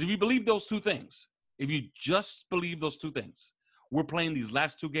 Because if you believe those two things, if you just believe those two things, we're playing these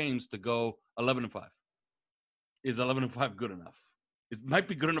last 2 games to go 11-5. Is 11-5 good enough? It might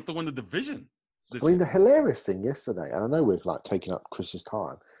be good enough to win the division. The hilarious thing yesterday, and I know we're taking up Chris's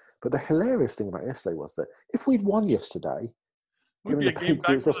time, but the hilarious thing about yesterday was that if we'd won yesterday, we'd be a game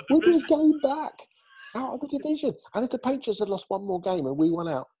back out of the division. And if the Patriots had lost one more game and we won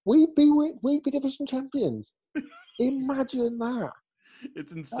out, we'd be division champions. Imagine that.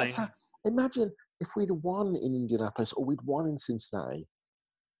 It's insane. Imagine if we'd won in Indianapolis or we'd won in Cincinnati.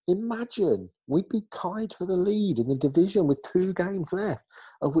 Imagine we'd be tied for the lead in the division with 2 games left,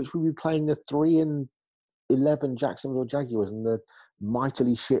 of which we'd be playing the 3-11 Jacksonville Jaguars and the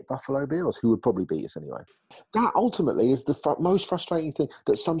mightily shit Buffalo Bills, who would probably beat us anyway. That ultimately is the most frustrating thing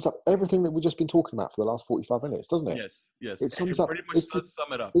that sums up everything that we've just been talking about for the last 45 minutes, doesn't it? Yes. It sums up. Pretty much does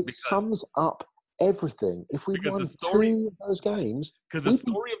sum it up. It sums up everything. If we won 2 of those games, because the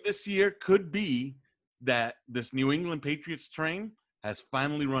story of this year could be that this New England Patriots train has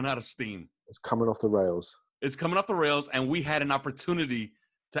finally run out of steam. It's coming off the rails. It's coming off the rails, and we had an opportunity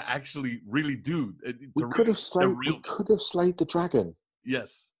to actually really do. We could have slayed the dragon.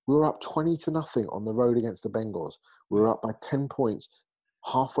 Yes. We were up 20-0 on the road against the Bengals. We were up by 10 points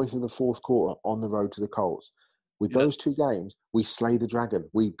halfway through the 4th quarter on the road to the Colts. With those 2 games, we slayed the dragon.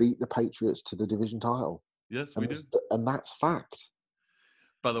 We beat the Patriots to the division title. Yes, we did. And that's fact.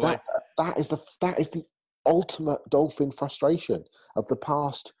 By the way, that is the ultimate Dolphin frustration of the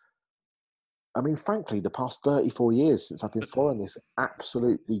past. I mean, frankly, the past 34 years since I've been following this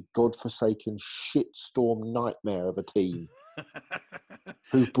absolutely godforsaken shitstorm nightmare of a team.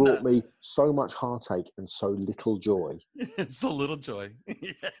 who's brought me so much heartache and so little joy. So little joy.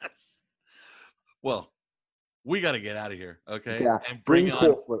 Yes. Well, we got to get out of here, okay? Yeah, And bring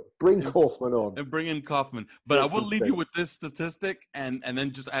Kaufman on. And bring in Kaufman. But I will leave you with sense. this statistic and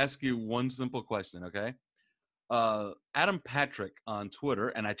then just ask you one simple question, okay? Adam Patrick on Twitter,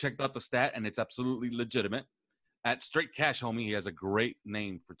 and I checked out the stat, and it's absolutely legitimate. At Straight Cash Homie, he has a great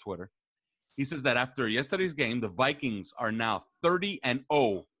name for Twitter. He says that after yesterday's game, the Vikings are now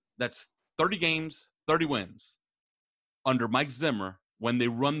 30-0. That's 30 games, 30 wins under Mike Zimmer when they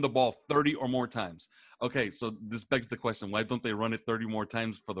run the ball 30 or more times. Okay, so this begs the question, why don't they run it 30 more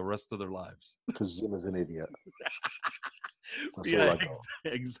times for the rest of their lives? Because Zimmer's an idiot. Yeah,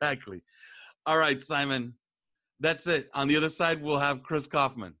 exactly. All right, Simon. That's it. On the other side, we'll have Chris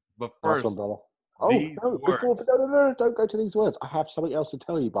Kaufman. But first, nice one, no, don't go to these words. I have something else to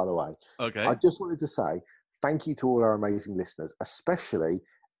tell you, by the way. Okay. I just wanted to say thank you to all our amazing listeners, especially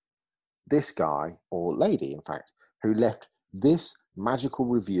this guy, or lady, in fact, who left this magical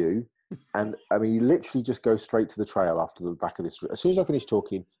review. And I mean, you literally just go straight to the trail after the back of this. As soon as I finish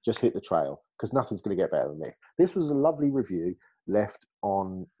talking, just hit the trail, because nothing's going to get better than this. This was a lovely review left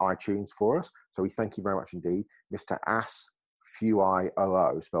on iTunes for us. So we thank you very much indeed. Mr.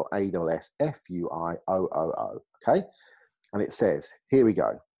 Fuioo, spelled ASSFuioo. Okay. And it says, here we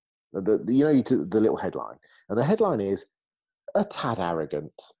go. The little headline. And the headline is a tad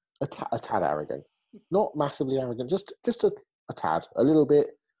arrogant. A tad arrogant. Not massively arrogant, just a tad, a little bit,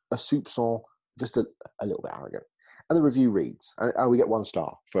 a soupçon, just a little bit arrogant. And the review reads, we get 1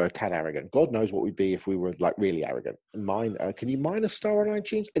 star for a tad arrogant. God knows what we'd be if we were like really arrogant. And can you mine a star on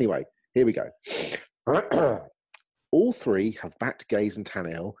iTunes? Anyway, here we go. All three have backed Gaze and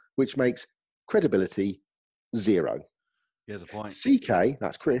Tannehill, which makes credibility 0. Here's a point. CK,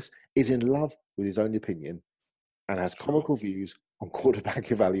 that's Chris, is in love with his own opinion and has comical views on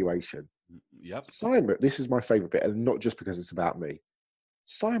quarterback evaluation. Yep. Simon, this is my favorite bit, and not just because it's about me.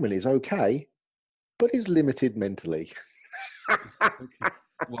 Simon is okay, but is limited mentally. Okay.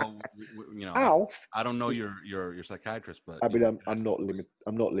 Well, Alf. I don't know your psychiatrist, but I mean, I'm not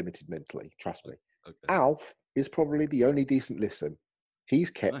limited mentally. Trust me. Okay. Alf is probably the only decent listen.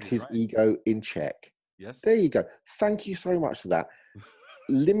 He's kept his ego in check. Yes. There you go. Thank you so much for that.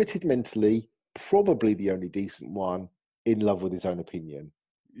 Limited mentally, probably the only decent one. In love with his own opinion.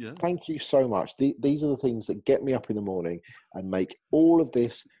 Yeah. Thank you so much. These are the things that get me up in the morning and make all of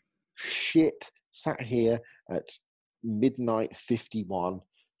this shit sat here at midnight 51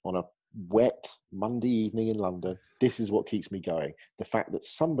 on a wet Monday evening in London. This is what keeps me going. The fact that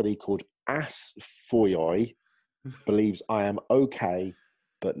somebody called Asfoyoy believes I am okay,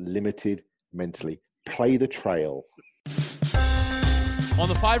 but limited mentally. Play the trail. On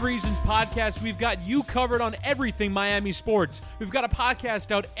the 5 Reasons podcast, we've got you covered on everything Miami sports. We've got a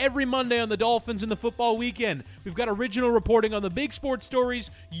podcast out every Monday on the Dolphins and the football weekend. We've got original reporting on the big sports stories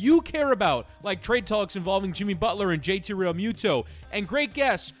you care about, like trade talks involving Jimmy Butler and JT Realmuto, and great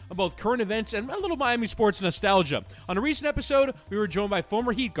guests on both current events and a little Miami sports nostalgia. On a recent episode, we were joined by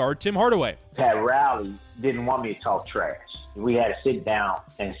former Heat guard Tim Hardaway. Pat Riley didn't want me to talk trash. We had to sit down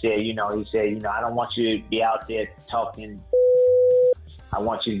and say, he said, I don't want you to be out there talking. I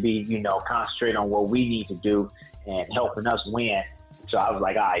want you to be, concentrate on what we need to do and helping us win. So I was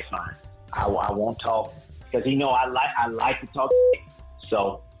like, all right, fine. I won't talk because I like to talk.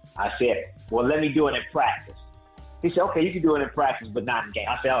 So I said, well, let me do it in practice. He said, okay, you can do it in practice, but not in game.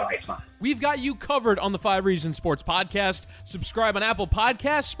 I said, all right, fine. We've got you covered on the 5 Reasons Sports podcast. Subscribe on Apple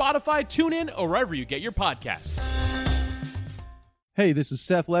Podcasts, Spotify, TuneIn, or wherever you get your podcasts. Hey, this is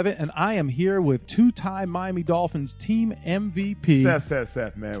Seth Levitt, and I am here with 2-time Miami Dolphins team MVP.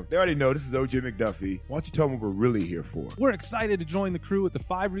 Seth, man. They already know this is OJ McDuffie. Why don't you tell them what we're really here for? We're excited to join the crew at the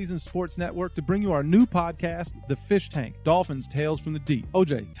 5 Reasons Sports Network to bring you our new podcast, The Fish Tank, Dolphins Tales from the Deep.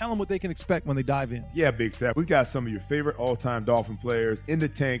 OJ, tell them what they can expect when they dive in. Yeah, Big Seth. We've got some of your favorite all-time Dolphin players in the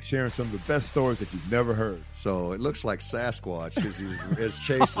tank sharing some of the best stories that you've never heard. So it looks like Sasquatch because he's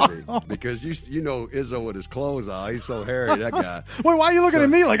chasing me. Because you know Izzo with his clothes on. He's so hairy, that guy. Wait, why are you looking at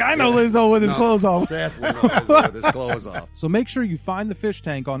me like I know Lizzo with his clothes off? Seth will know Izzo with his clothes off. So make sure you find The Fish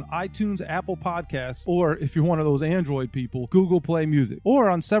Tank on iTunes, Apple Podcasts, or if you're one of those Android people, Google Play Music,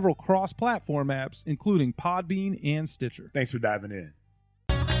 or on several cross-platform apps, including Podbean and Stitcher. Thanks for diving in.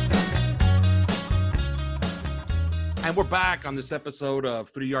 And we're back on this episode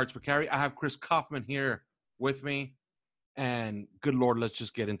of 3 Yards Per Carry. I have Chris Kaufman here with me. And good Lord, let's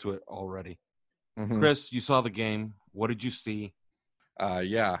just get into it already. Mm-hmm. Chris, you saw the game. What did you see? What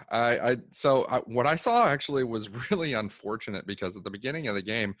I saw actually was really unfortunate, because at the beginning of the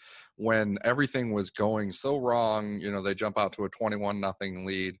game, when everything was going so wrong, they jump out to a 21-0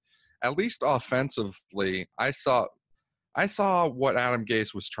 lead. At least offensively, I saw what Adam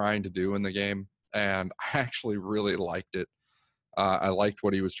Gase was trying to do in the game, and I actually really liked it. I liked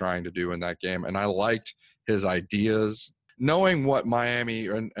what he was trying to do in that game, and I liked his ideas. Knowing what Miami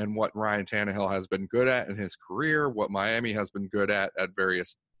and what Ryan Tannehill has been good at in his career, what Miami has been good at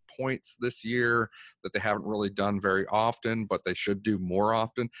various points this year that they haven't really done very often, but they should do more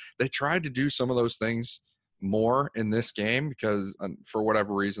often. They tried to do some of those things more in this game because for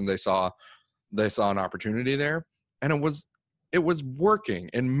whatever reason they saw an opportunity there, and it was working.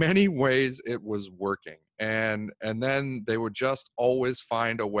 In many ways it was working. And then they would just always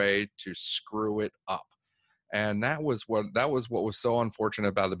find a way to screw it up. And that was what was so unfortunate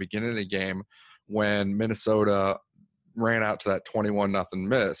about the beginning of the game when Minnesota ran out to that 21-0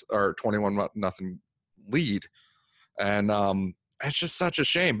 miss or 21-0 lead. And it's just such a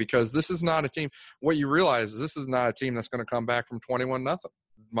shame because this is not a team. What you realize is this is not a team that's going to come back from 21-0.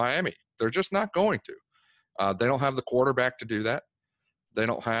 Miami, they're just not going to. They don't have the quarterback to do that. They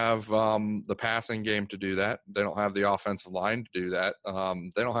don't have the passing game to do that. They don't have the offensive line to do that.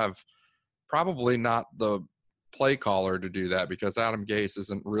 They don't have probably not the play caller to do that because Adam Gase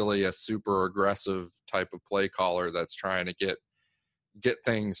isn't really a super aggressive type of play caller that's trying to get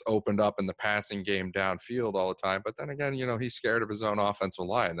things opened up in the passing game downfield all the time. But then again, he's scared of his own offensive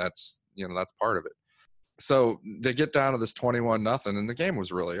line. That's part of it. So they get down to this 21-0 and the game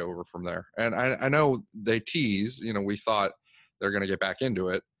was really over from there. And I know they tease, we thought they're going to get back into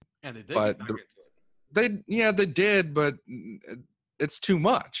it. Yeah, they did. But they did, but it's too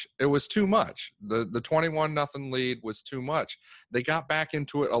much. It was too much. The 21-0 lead was too much. They got back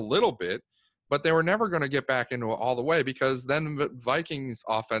into it a little bit, but they were never going to get back into it all the way because then the Vikings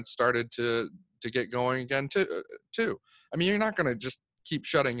offense started to get going again too. I mean, you're not going to just keep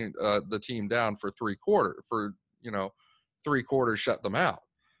shutting the team down for 3 quarters, shut them out,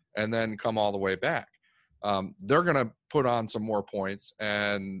 and then come all the way back. They're going to put on some more points,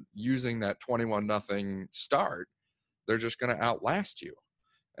 and using that 21-0 start, they're just going to outlast you.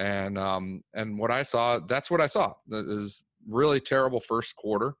 And what I saw, that's what I saw. It was really terrible first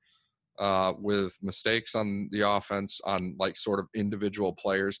quarter with mistakes on the offense on like sort of individual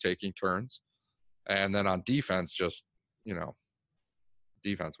players taking turns. And then on defense, just,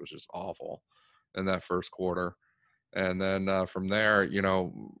 defense was just awful in that first quarter. And then from there,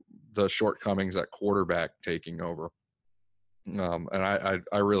 the shortcomings at quarterback taking over. And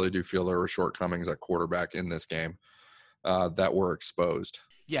I really do feel there were shortcomings at quarterback in this game that were exposed.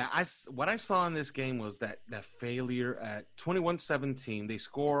 Yeah, what I saw in this game was that failure at 21-17. They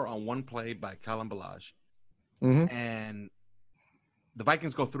score on one play by Kalen Ballage. Mm-hmm. And the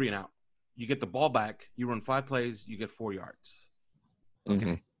Vikings go 3 and out. You get the ball back. You run 5 plays. You get 4 yards. Okay.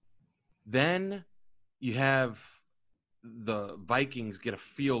 Mm-hmm. Then you have the Vikings get a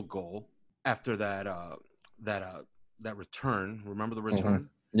field goal after that return. Remember the return?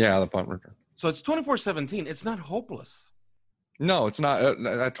 Mm-hmm. Yeah, the punt return. So it's 24-17. It's not hopeless. No, it's not.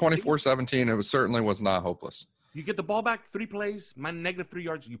 At 24-17, it certainly was not hopeless. You get the ball back, 3 plays, negative 3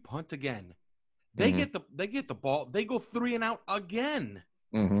 yards. You punt again. They get the ball. They go 3 and out again.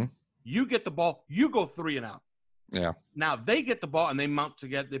 Mm-hmm. You get the ball. You go 3 and out. Yeah. Now they get the ball and they mount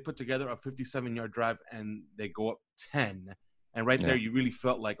together. They put together a 57-yard drive and they go up 10. And right there, you really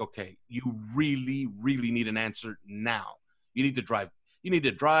felt like, okay, you really, really need an answer now. You need to drive. You need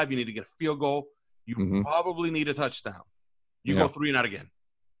to get a field goal. You probably need a touchdown. You go 3 and out again.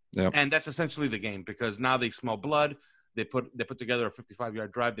 Yep. And that's essentially the game because now they smell blood. They put together a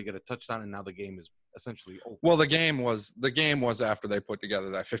 55-yard drive. They get a touchdown, and now the game is essentially over. Well, the game was after they put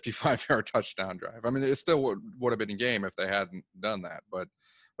together that 55-yard touchdown drive. I mean, it still would have been a game if they hadn't done that. But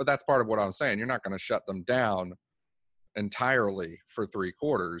that's part of what I'm saying. You're not going to shut them down entirely for 3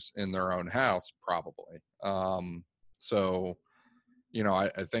 quarters in their own house, probably. So, I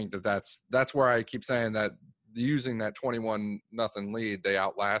think that's where I keep saying that using that 21-0 lead, they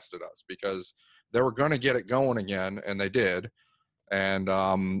outlasted us because they were going to get it going again, and they did. And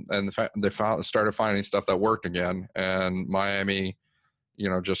they started finding stuff that worked again, and Miami,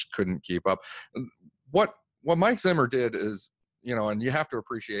 just couldn't keep up. What Mike Zimmer did is, and you have to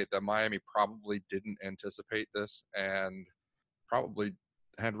appreciate that Miami probably didn't anticipate this and probably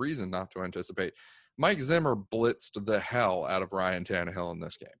had reason not to anticipate. Mike Zimmer blitzed the hell out of Ryan Tannehill in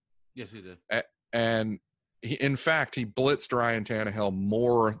this game. Yes, he did. And in fact, he blitzed Ryan Tannehill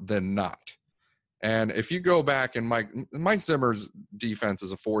more than not. And if you go back and Mike Zimmer's defense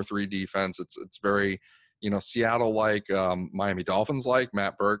is a 4-3 defense. It's very Seattle like, Miami Dolphins like,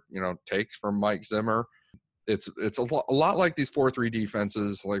 Matt Burke, takes from Mike Zimmer. It's a lot like these 4-3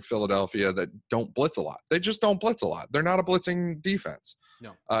 defenses like Philadelphia that don't blitz a lot. They just don't blitz a lot. They're not a blitzing defense.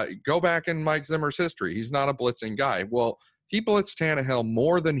 No. Go back in Mike Zimmer's history. He's not a blitzing guy. Well, he blitzed Tannehill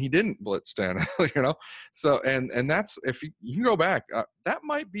more than he didn't blitz Tannehill, So, and that's, if you go back, that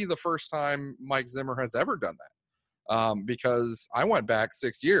might be the first time Mike Zimmer has ever done that. Because I went back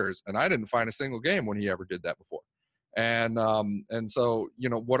 6 years and I didn't find a single game when he ever did that before. And so,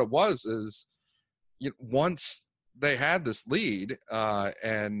 what it was is, once they had this lead,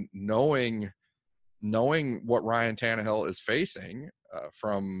 and knowing what Ryan Tannehill is facing,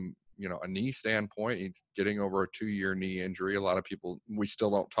 from, a knee standpoint, he's getting over a 2-year knee injury. A lot of people, we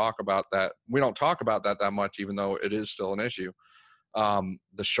still don't talk about that. We don't talk about that much, even though it is still an issue.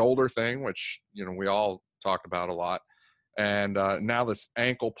 The shoulder thing, which, we all talked about a lot. And now this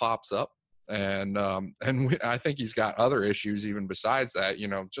ankle pops up. And I think he's got other issues even besides that,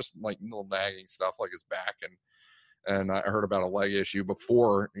 just like little nagging stuff like his back. And I heard about a leg issue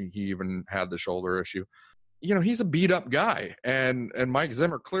before he even had the shoulder issue. He's a beat up guy, and Mike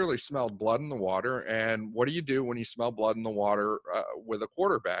Zimmer clearly smelled blood in the water. And what do you do when you smell blood in the water with a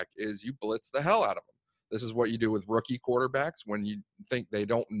quarterback is you blitz the hell out of him. This is what you do with rookie quarterbacks when you think they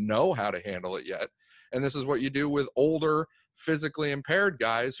don't know how to handle it yet. And this is what you do with older, physically impaired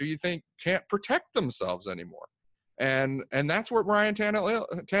guys who you think can't protect themselves anymore. And that's what Ryan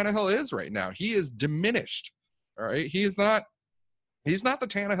Tannehill is right now. He is diminished. All right. He's not the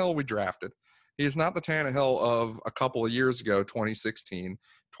Tannehill we drafted. He's not the Tannehill of a couple of years ago, 2016,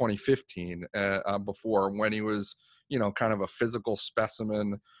 2015, before, when he was, kind of a physical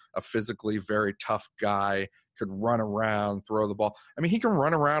specimen, a physically very tough guy, could run around, throw the ball. I mean, he can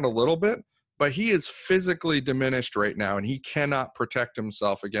run around a little bit, but he is physically diminished right now, and he cannot protect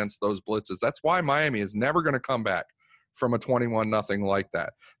himself against those blitzes. That's why Miami is never going to come back from a 21-0 like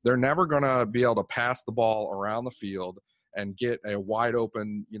that. They're never going to be able to pass the ball around the field and get a wide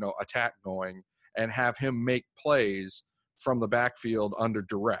open, attack going and have him make plays from the backfield under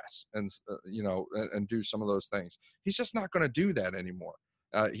duress and do some of those things. He's just not going to do that anymore.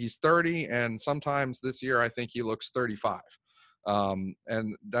 He's 30, and sometimes this year I think he looks 35.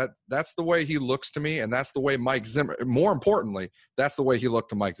 And that's the way he looks to me, and that's the way Mike Zimmer, more importantly, that's the way he looked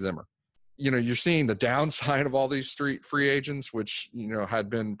to Mike Zimmer. You're seeing the downside of all these street free agents, which, had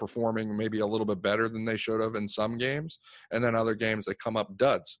been performing maybe a little bit better than they should have in some games. And then other games they come up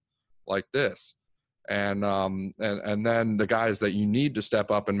duds like this. And then the guys that you need to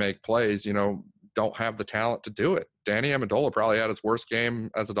step up and make plays, don't have the talent to do it. Danny Amendola probably had his worst game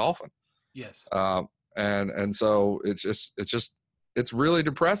as a Dolphin. Yes. And so it's really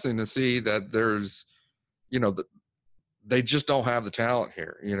depressing to see that there's, they just don't have the talent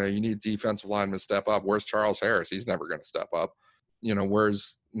here. You need defensive linemen to step up. Where's Charles Harris? He's never going to step up.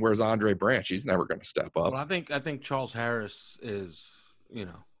 Where's Andre Branch? He's never going to step up. Well, I think Charles Harris is,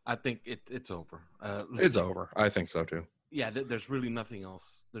 I think it's over. It's over. I think so too. Yeah, there's really nothing else.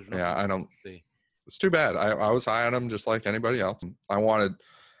 There's nothing I don't. See. It's too bad. I was high on him just like anybody else. I wanted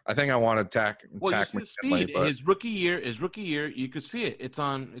Tack McKinley, but his rookie year, you could see it. It's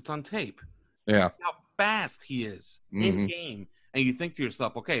on tape. Yeah. How fast he is in game, and you think to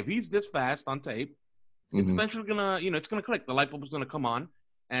yourself, okay, if he's this fast on tape, it's eventually gonna, it's gonna click. The light bulb is gonna come on,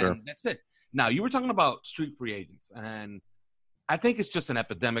 and that's it. Now, you were talking about street free agents, and I think it's just an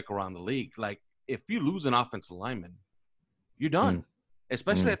epidemic around the league. Like, if you lose an offensive lineman, you're done.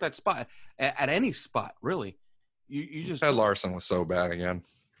 Especially at that spot, at any spot, really. You just Ted Larson was so bad again.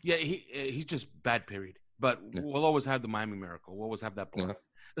 Yeah, he's just bad. Period. But we'll always have the Miami Miracle. We'll always have that block.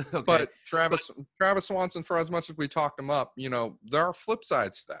 Yeah. Okay. But Travis Swanson, for as much as we talked him up, there are flip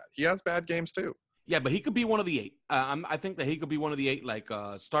sides to that. He has bad games too. Yeah, but he could be one of the 8. I think that he could be one of the 8. Like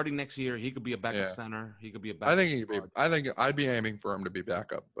starting next year, he could be a backup center. He could be a backup. I think I'd be aiming for him to be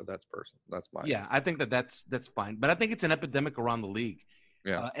backup, but that's personal. That's my. Yeah, I think that's fine. But I think it's an epidemic around the league.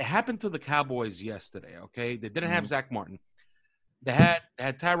 Yeah, it happened to the Cowboys yesterday. Okay, they didn't have Zach Martin. They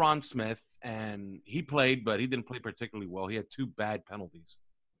had Tyron Smith, and he played, but he didn't play particularly well. He had 2 bad penalties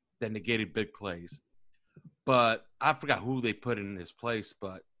that negated big plays. But I forgot who they put in his place,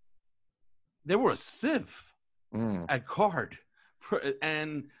 but they were a sieve at guard.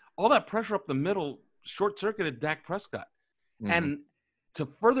 And all that pressure up the middle short-circuited Dak Prescott. And to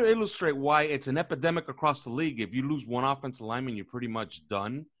further illustrate why it's an epidemic across the league, if you lose one offensive lineman, you're pretty much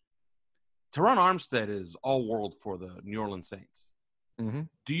done. Teron Armstead is all-world for the New Orleans Saints.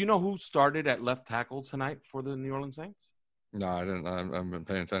 Do you know who started at left tackle tonight for the New Orleans Saints? No, I didn't. I haven't been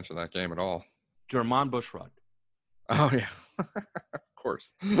paying attention to that game at all. Jermon Bushrod. Oh, yeah. Of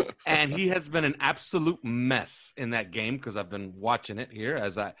course. And he has been an absolute mess in that game because I've been watching it here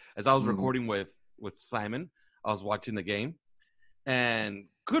as I was recording with Simon. I was watching the game, and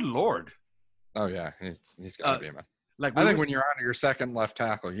good Lord. Oh yeah, he's got to be a man. Like I think when you're on your second left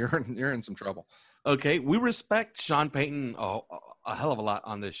tackle, you're in some trouble. Okay, we respect Sean Payton a hell of a lot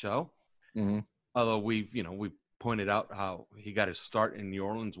on this show. Mm-hmm. Although we've pointed out how he got his start in New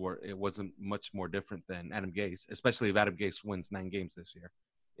Orleans, where it wasn't much more different than Adam Gase, especially if Adam Gase wins 9 games this year.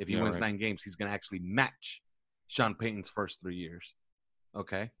 If he wins 9 games, he's going to actually match Sean Payton's first 3 years.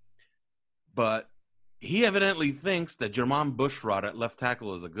 Okay, but he evidently thinks that Jermon Bushrod at left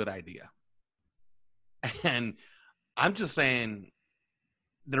tackle is a good idea, and I'm just saying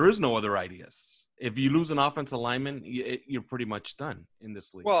there is no other ideas. If you lose an offensive lineman, you're pretty much done in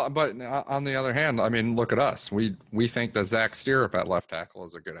this league. Well, but on the other hand, I mean, look at us. We think that Zach Sterup at left tackle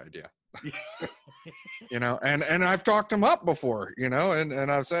is a good idea. And I've talked him up before,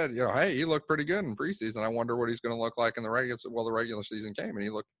 and I've said, hey, he looked pretty good in preseason. I wonder what he's going to look like in the regular. Well, the regular season came and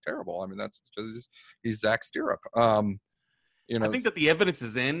he looked terrible. I mean, that's because he's Zach Sterup. I think that the evidence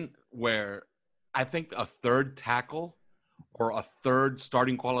is in where I think a third tackle or a third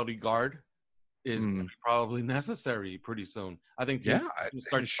starting quality guard is probably necessary pretty soon. I think teams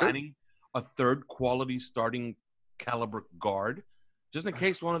start signing a third quality starting caliber guard just in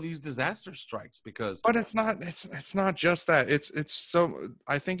case one of these disasters strikes. But it's not just that. It's so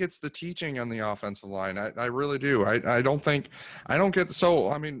I think it's the teaching on the offensive line. I really do. I don't get so.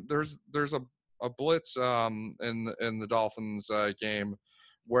 I mean, there's a blitz in the Dolphins game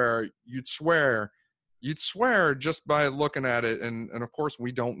where you'd swear just by looking at it, and of course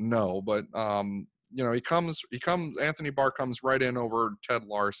we don't know, but Anthony Barr comes right in over Ted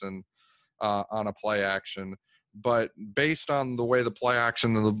Larson on a play action, but based on the way the play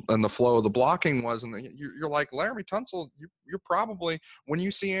action and the flow of the blocking was, and you're like, Laramie Tunsil, you're probably, when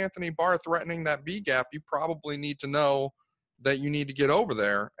you see Anthony Barr threatening that B gap, you probably need to know that you need to get over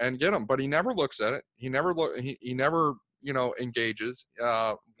there and get him, but he never looks at it. He never engages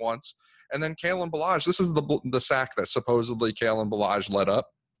once. And then Kalen Ballage, this is the sack that supposedly Kalen Ballage led up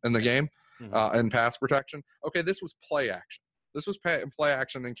in the game in pass protection. Okay, this was play action. Play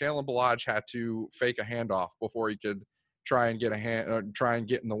action, and Kalen Ballage had to fake a handoff before he could try and get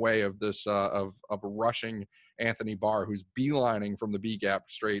in the way of this of a rushing Anthony Barr, who's beelining from the B gap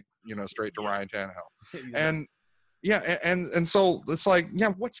straight to Ryan Tannehill. And so it's like,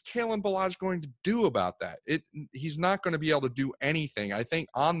 what's Kalen Ballage going to do about that? He's not going to be able to do anything. I think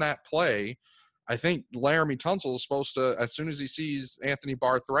on that play, Laramie Tunsil is supposed to, as soon as he sees Anthony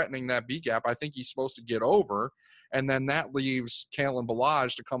Barr threatening that B gap, I think he's supposed to get over, and then that leaves Kalen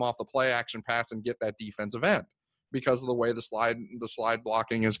Ballage to come off the play action pass and get that defensive end because of the way the slide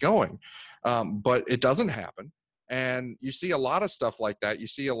blocking is going. But it doesn't happen, and you see a lot of stuff like that. You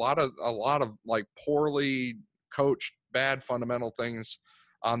see a lot of like poorly coached, bad fundamental things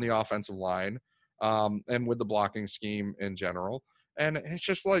on the offensive line, and with the blocking scheme in general. And it's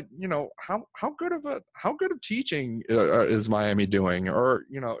just like, how good of teaching is Miami doing? Or,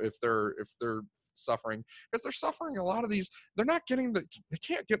 if they're suffering, because they're suffering a lot of these, they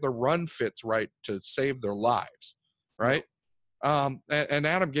can't get the run fits right to save their lives. Right. And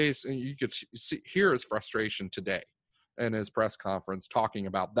Adam Gase, you could hear his frustration today in his press conference talking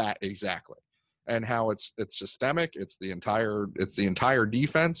about that exactly. And how it's systemic. It's the entire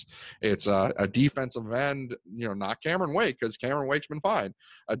defense. It's a defensive end, not Cameron Wake, because Cameron Wake's been fine.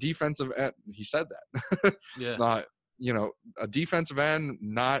 A defensive end, he said that. A defensive end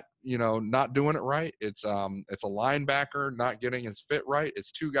not doing it right. It's a linebacker not getting his fit right.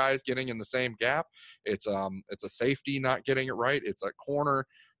 It's 2 guys getting in the same gap. It's a safety not getting it right. It's a corner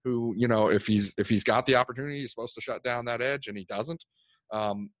who, if he's got the opportunity, he's supposed to shut down that edge, and he doesn't.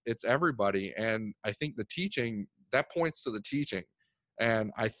 It's everybody. And I think the teaching, that points to the teaching.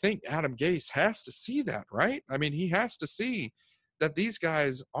 And I think Adam Gase has to see that, right? I mean, he has to see that these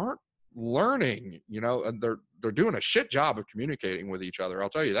guys aren't learning, and they're doing a shit job of communicating with each other. I'll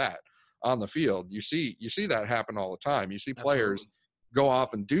tell you that on the field. You see that happen all the time. You see players go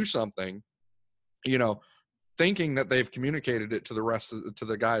off and do something, thinking that they've communicated it to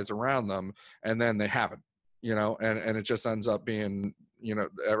the guys around them, and then they haven't, and it just ends up being,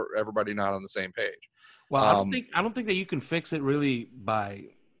 everybody not on the same page. Well, I don't think that you can fix it really by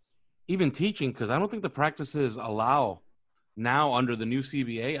even teaching, because I don't think the practices allow now under the new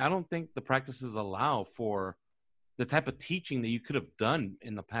CBA. I don't think the practices allow for the type of teaching that you could have done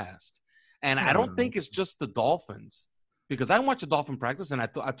in the past. And I don't think it's just the Dolphins, because I watched a Dolphin practice, and I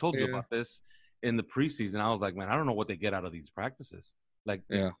told you about this in the preseason. I was like, man, I don't know what they get out of these practices. Like,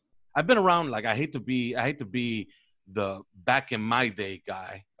 I've been around. Like, I hate to be the back in my day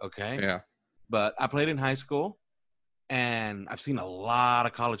guy, okay? Yeah. But I played in high school, and I've seen a lot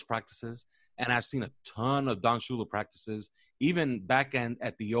of college practices, and I've seen a ton of Don Shula practices, even back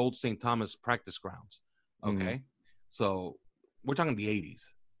at the old St. Thomas practice grounds, okay? So we're talking the 80s.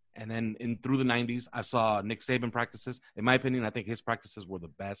 And then through the 90s, I saw Nick Saban practices. In my opinion, I think his practices were the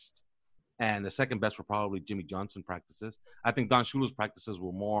best. And the second best were probably Jimmy Johnson practices. I think Don Shula's practices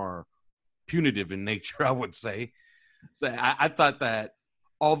were more punitive in nature, I would say. So I thought that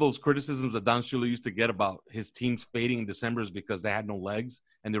all those criticisms that Don Shula used to get about his teams fading in December is because they had no legs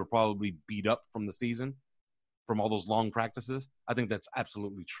and they were probably beat up from the season, from all those long practices. I think that's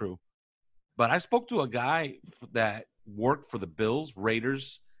absolutely true. But I spoke to a guy that worked for the Bills,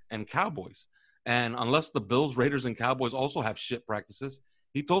 Raiders, and Cowboys. And unless the Bills, Raiders, and Cowboys also have shit practices,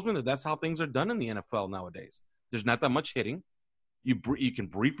 he told me that that's how things are done in the NFL nowadays. There's not that much hitting. You can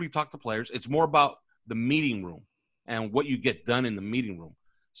briefly talk to players. It's more about the meeting room and what you get done in the meeting room.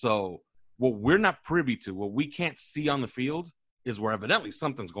 So what we're not privy to, what we can't see on the field, is where evidently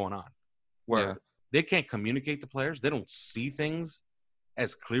something's going on, where they can't communicate to players. They don't see things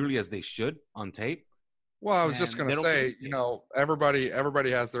as clearly as they should on tape. Well, I was just going to say,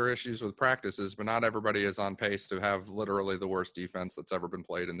 everybody has their issues with practices, but not everybody is on pace to have literally the worst defense that's ever been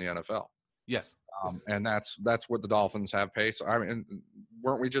played in the NFL. Yes. And that's what the Dolphins have pace. I mean,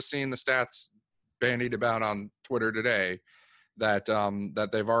 weren't we just seeing the stats bandied about on Twitter today that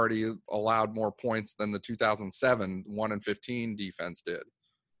they've already allowed more points than the 2007 1-15 defense did?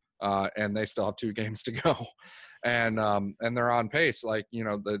 And they still have 2 games to go. And they're on pace. Like,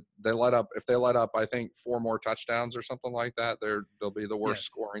 they let up, if they let up, I think 4 more touchdowns or something like that, they'll be the worst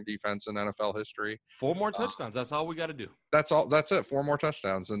scoring defense in NFL history. 4 more touchdowns. That's all we got to do. That's all. That's it. 4 more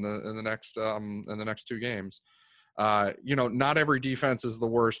touchdowns in the next 2 games. Not every defense is the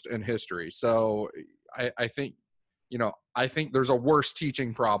worst in history. So I think there's a worse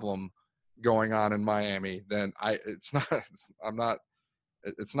teaching problem going on in Miami than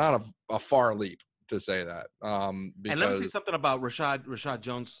it's not a far leap to say that. And let me say something about Rashad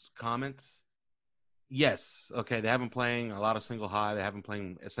Jones' comments. Yes, okay, they have him playing a lot of single high. They have him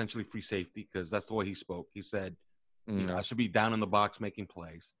playing essentially free safety because that's the way he spoke. He said, I should be down in the box making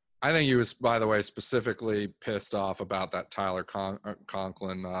plays. I think he was, by the way, specifically pissed off about that Tyler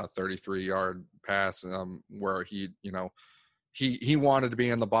Conklin 33-yard pass where he wanted to be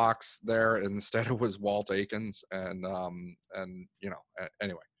in the box there, and instead it was Walt Aikens. Anyway.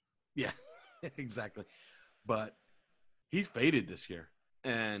 Yeah, exactly. But he's faded this year.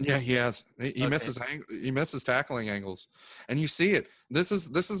 And yeah, he has. He misses tackling angles, and you see it. This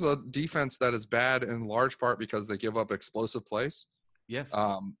is a defense that is bad in large part because they give up explosive plays. Yes.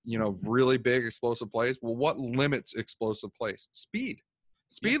 Really big explosive plays. Well, what limits explosive plays? Speed.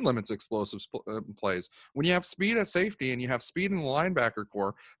 Speed limits explosive plays. When you have speed at safety and you have speed in the linebacker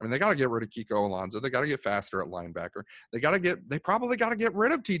core, I mean, they got to get rid of Kiko Alonso. They got to get faster at linebacker. They probably got to get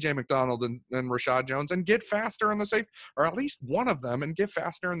rid of TJ McDonald and Rashad Jones and get faster in the safe, or at least one of them, and get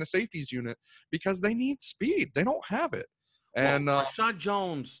faster in the safeties unit because they need speed. They don't have it. And Rashad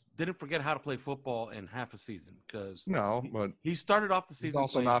Jones didn't forget how to play football in half a season because but he started off the season he's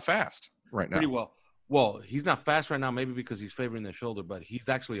also not fast right now. Pretty well. Well, he's not fast right now, maybe because he's favoring the shoulder, but he's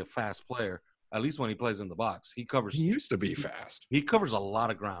actually a fast player, at least when he plays in the box. He used to be fast. He covers a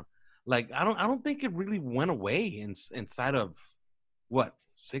lot of ground. Like, I don't think it really went away inside of,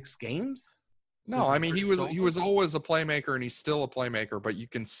 6 games? No, I mean, he was always a playmaker, and he's still a playmaker, but you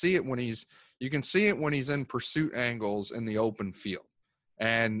can see it when he's in pursuit angles in the open field.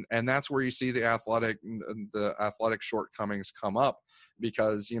 And that's where you see the athletic shortcomings come up,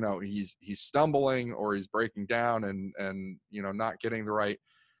 because he's stumbling or he's breaking down and not getting the right,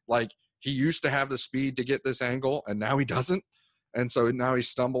 like, he used to have the speed to get this angle and now he doesn't, and so now he's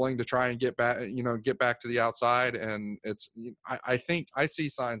stumbling to try and get back to the outside, and I think I see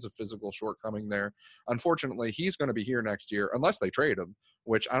signs of physical shortcoming there. Unfortunately, he's going to be here next year unless they trade him,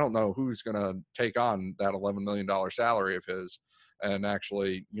 which I don't know who's going to take on that $11 million salary of his. And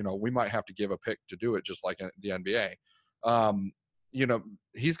actually, we might have to give a pick to do it, just like the NBA.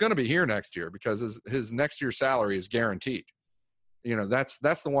 He's going to be here next year because his next year's salary is guaranteed. That's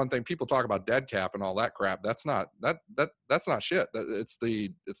the one thing people talk about, dead cap and all that crap. That's not shit. It's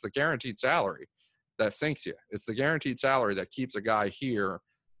the guaranteed salary that sinks you. It's the guaranteed salary that keeps a guy here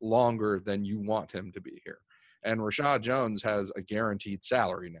longer than you want him to be here. And Rashad Jones has a guaranteed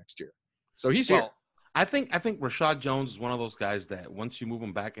salary next year, so he's here. I think Rashad Jones is one of those guys that once you move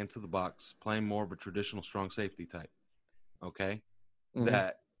him back into the box, playing more of a traditional strong safety type, okay,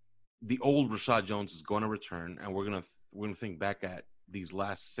 that the old Rashad Jones is going to return, and we're gonna think back at these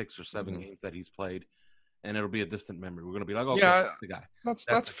last 6 or 7 games that he's played, and it'll be a distant memory. We're gonna be like, okay, Yeah, that's the guy.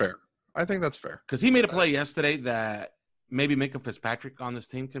 That's fair. I think that's fair. Because he made a play yesterday that maybe Minka Fitzpatrick on this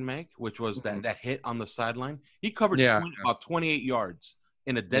team can make, which was that hit on the sideline. He covered about 28 yards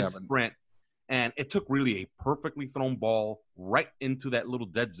in a dead sprint, and it took really a perfectly thrown ball right into that little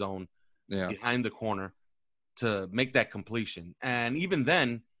dead zone behind the corner to make that completion. And even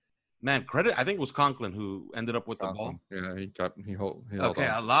then, man, credit. I think it was Conklin who ended up with the ball. Yeah, he held okay,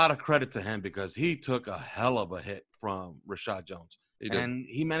 on. a lot of credit to him because he took a hell of a hit from Rashad Jones, and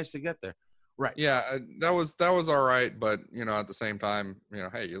he managed to get there. Right. Yeah, that was all right, but at the same time,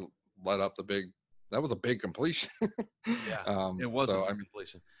 hey, you let up that was a big completion. It was a big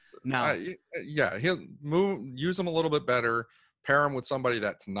completion. Now, he'll use him a little bit better, pair him with somebody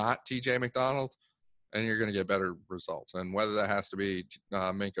that's not TJ McDonald, and you're going to get better results. And whether that has to be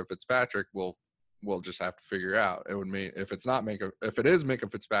Minka Fitzpatrick, we'll just have to figure out. It would mean if it's not if it is Minka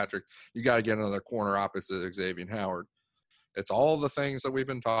Fitzpatrick, you got to get another corner opposite Xavier Howard. It's all the things that we've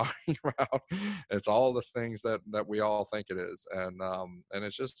been talking about. It's all the things that we all think it is, and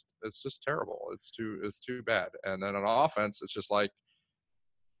it's just terrible. It's too bad. And then on offense, it's just like,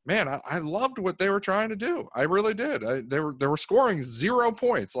 man, I loved what they were trying to do. I really did. They were scoring 0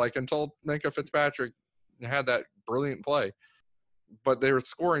 points until Minka Fitzpatrick had that brilliant play, but they were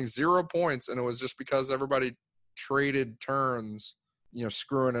scoring 0 points, and it was just because everybody traded turns,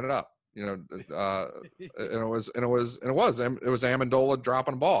 screwing it up. And it was Amendola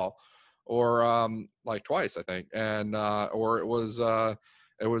dropping a ball, or like twice, I think, and or it was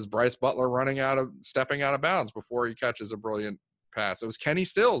Bryce Butler stepping out of bounds before he catches a brilliant pass. It was Kenny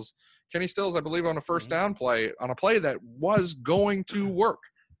Stills, I believe, on a first down play, on a play that was going to work.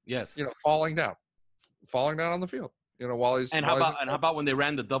 Yes. Falling down on the field. While he's how about when they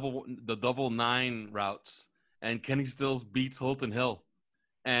ran the double 9 routes and Kenny Stills beats Holton Hill.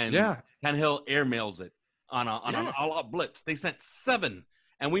 And Ken Hill airmails it on an all-out blitz. They sent 7,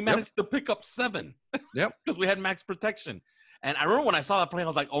 and we managed to pick up 7. Yep. Because we had max protection. And I remember when I saw that play, I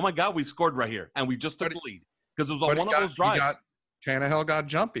was like, "Oh my God, we scored right here!" And we just took the lead because it was on one of those drives. Tannehill got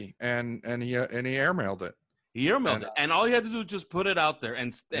jumpy, and he airmailed it. He airmailed it, and all he had to do was just put it out there,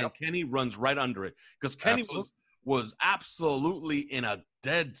 and Kenny runs right under it because Kenny was absolutely in a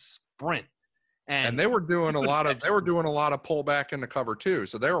dead sprint. And they were doing a lot of pullback in the cover too.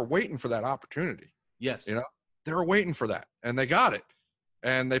 So they were waiting for that opportunity. Yes. They were waiting for that, and they got it.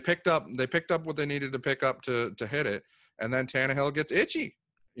 And they picked up what they needed to pick up to hit it. And then Tannehill gets itchy.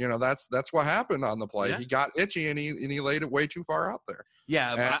 That's what happened on the play. Yeah. He got itchy and he laid it way too far out there.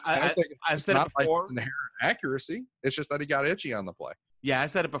 Yeah, but I've said it before. It's inherent accuracy. It's just that he got itchy on the play. Yeah, I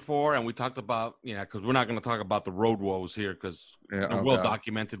said it before, and we talked about, because we're not going to talk about the road woes here because they're well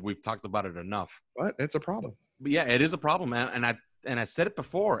documented. We've talked about it enough. But it's a problem. But yeah, it is a problem, man. And I said it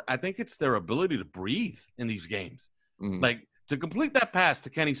before. I think it's their ability to breathe in these games. Mm-hmm. Like, to complete that pass to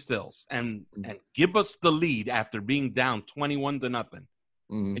Kenny Stills and give us the lead after being down 21-0.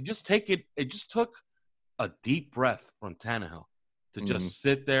 Mm-hmm. It just took a deep breath from Tannehill to just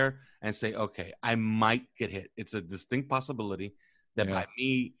sit there and say, okay, I might get hit. It's a distinct possibility that by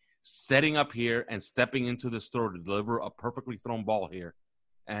me setting up here and stepping into the store to deliver a perfectly thrown ball here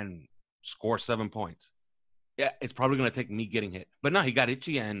and score 7 points, it's probably going to take me getting hit. But no, he got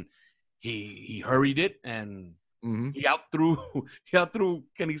itchy and he hurried it and he out threw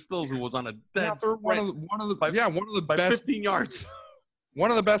Kenny Stills, who was on a dead one of the by best 15 yards.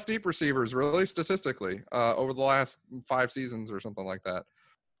 One of the best deep receivers, really, statistically, over the last 5 seasons or something like that.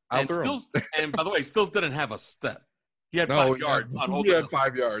 And by the way, Stills didn't have a step. He had 5 yards. He had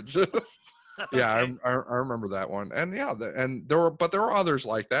 5 yards. Yeah, I remember that one. And there were others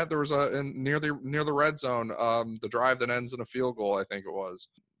like that. There was near the red zone, the drive that ends in a field goal, I think it was.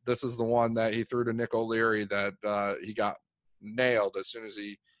 This is the one that he threw to Nick O'Leary that he got nailed as soon as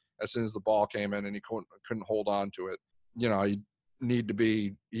the ball came in and he couldn't hold on to it. You'd need to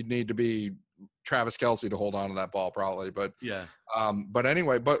be Travis Kelce to hold on to that ball probably, but but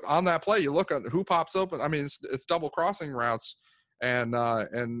anyway, but on that play, you look at who pops open. I mean, it's double crossing routes, and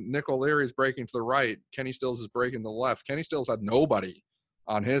Nick O'Leary is breaking to the right. Kenny Stills is breaking to the left. Kenny Stills had nobody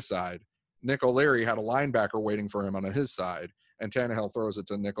on his side. Nick O'Leary had a linebacker waiting for him on his side, and Tannehill throws it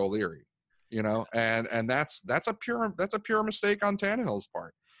to Nick O'Leary. And that's a pure mistake on Tannehill's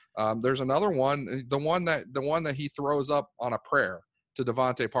part. There's another one, the one that he throws up on a prayer to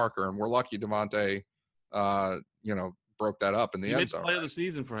Devontae Parker, and we're lucky Devontae, broke that up in the end zone. Play of the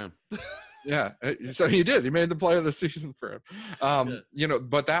season for him. Yeah, so he did. He made the play of the season for him.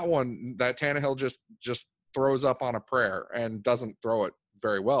 But that one that Tannehill just throws up on a prayer and doesn't throw it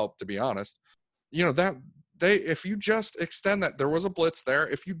very well, to be honest. if you just extend that, there was a blitz there.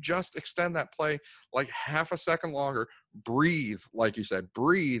 If you just extend that play like half a second longer, breathe, like you said,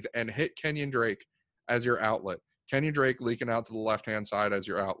 breathe and hit Kenyon Drake as your outlet. Kenyon Drake leaking out to the left-hand side as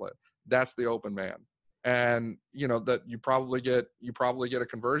your outlet. That's the open man. And, that you probably get a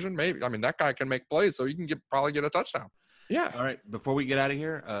conversion. Maybe. I mean, that guy can make plays, so you can probably get a touchdown. Yeah. All right. Before we get out of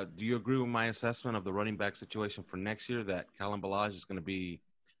here, do you agree with my assessment of the running back situation for next year, that Kalen Ballage is going to be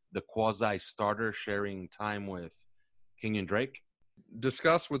the quasi-starter sharing time with Kenyon Drake?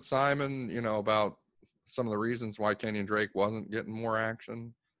 Discuss with Simon, about some of the reasons why Kenyon Drake wasn't getting more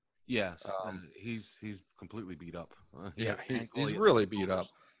action. Yes. He's completely beat up. He's really beat up.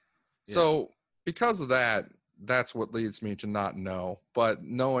 Yeah. So because of that, that's what leads me to not know. But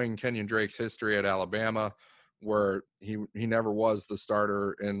knowing Kenyon Drake's history at Alabama, where he never was the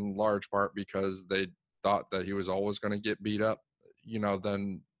starter in large part because they thought that he was always going to get beat up,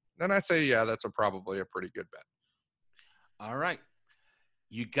 then I say, yeah, that's probably a pretty good bet. All right.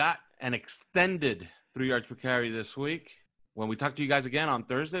 You got an extended 3 yards per carry this week. When we talk to you guys again on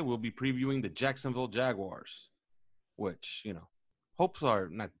Thursday, we'll be previewing the Jacksonville Jaguars, which, hopes are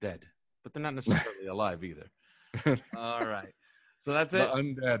not dead, but they're not necessarily alive either. All right. So that's it.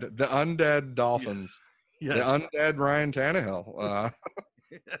 The undead Dolphins. Yes. The undead Ryan Tannehill.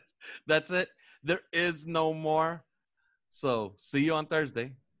 That's it. There is no more. So see you on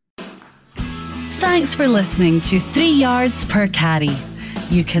Thursday. Thanks for listening to 3 Yards Per Carry.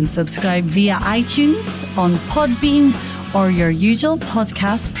 You can subscribe via iTunes, on Podbean, or your usual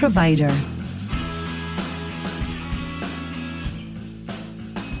podcast provider.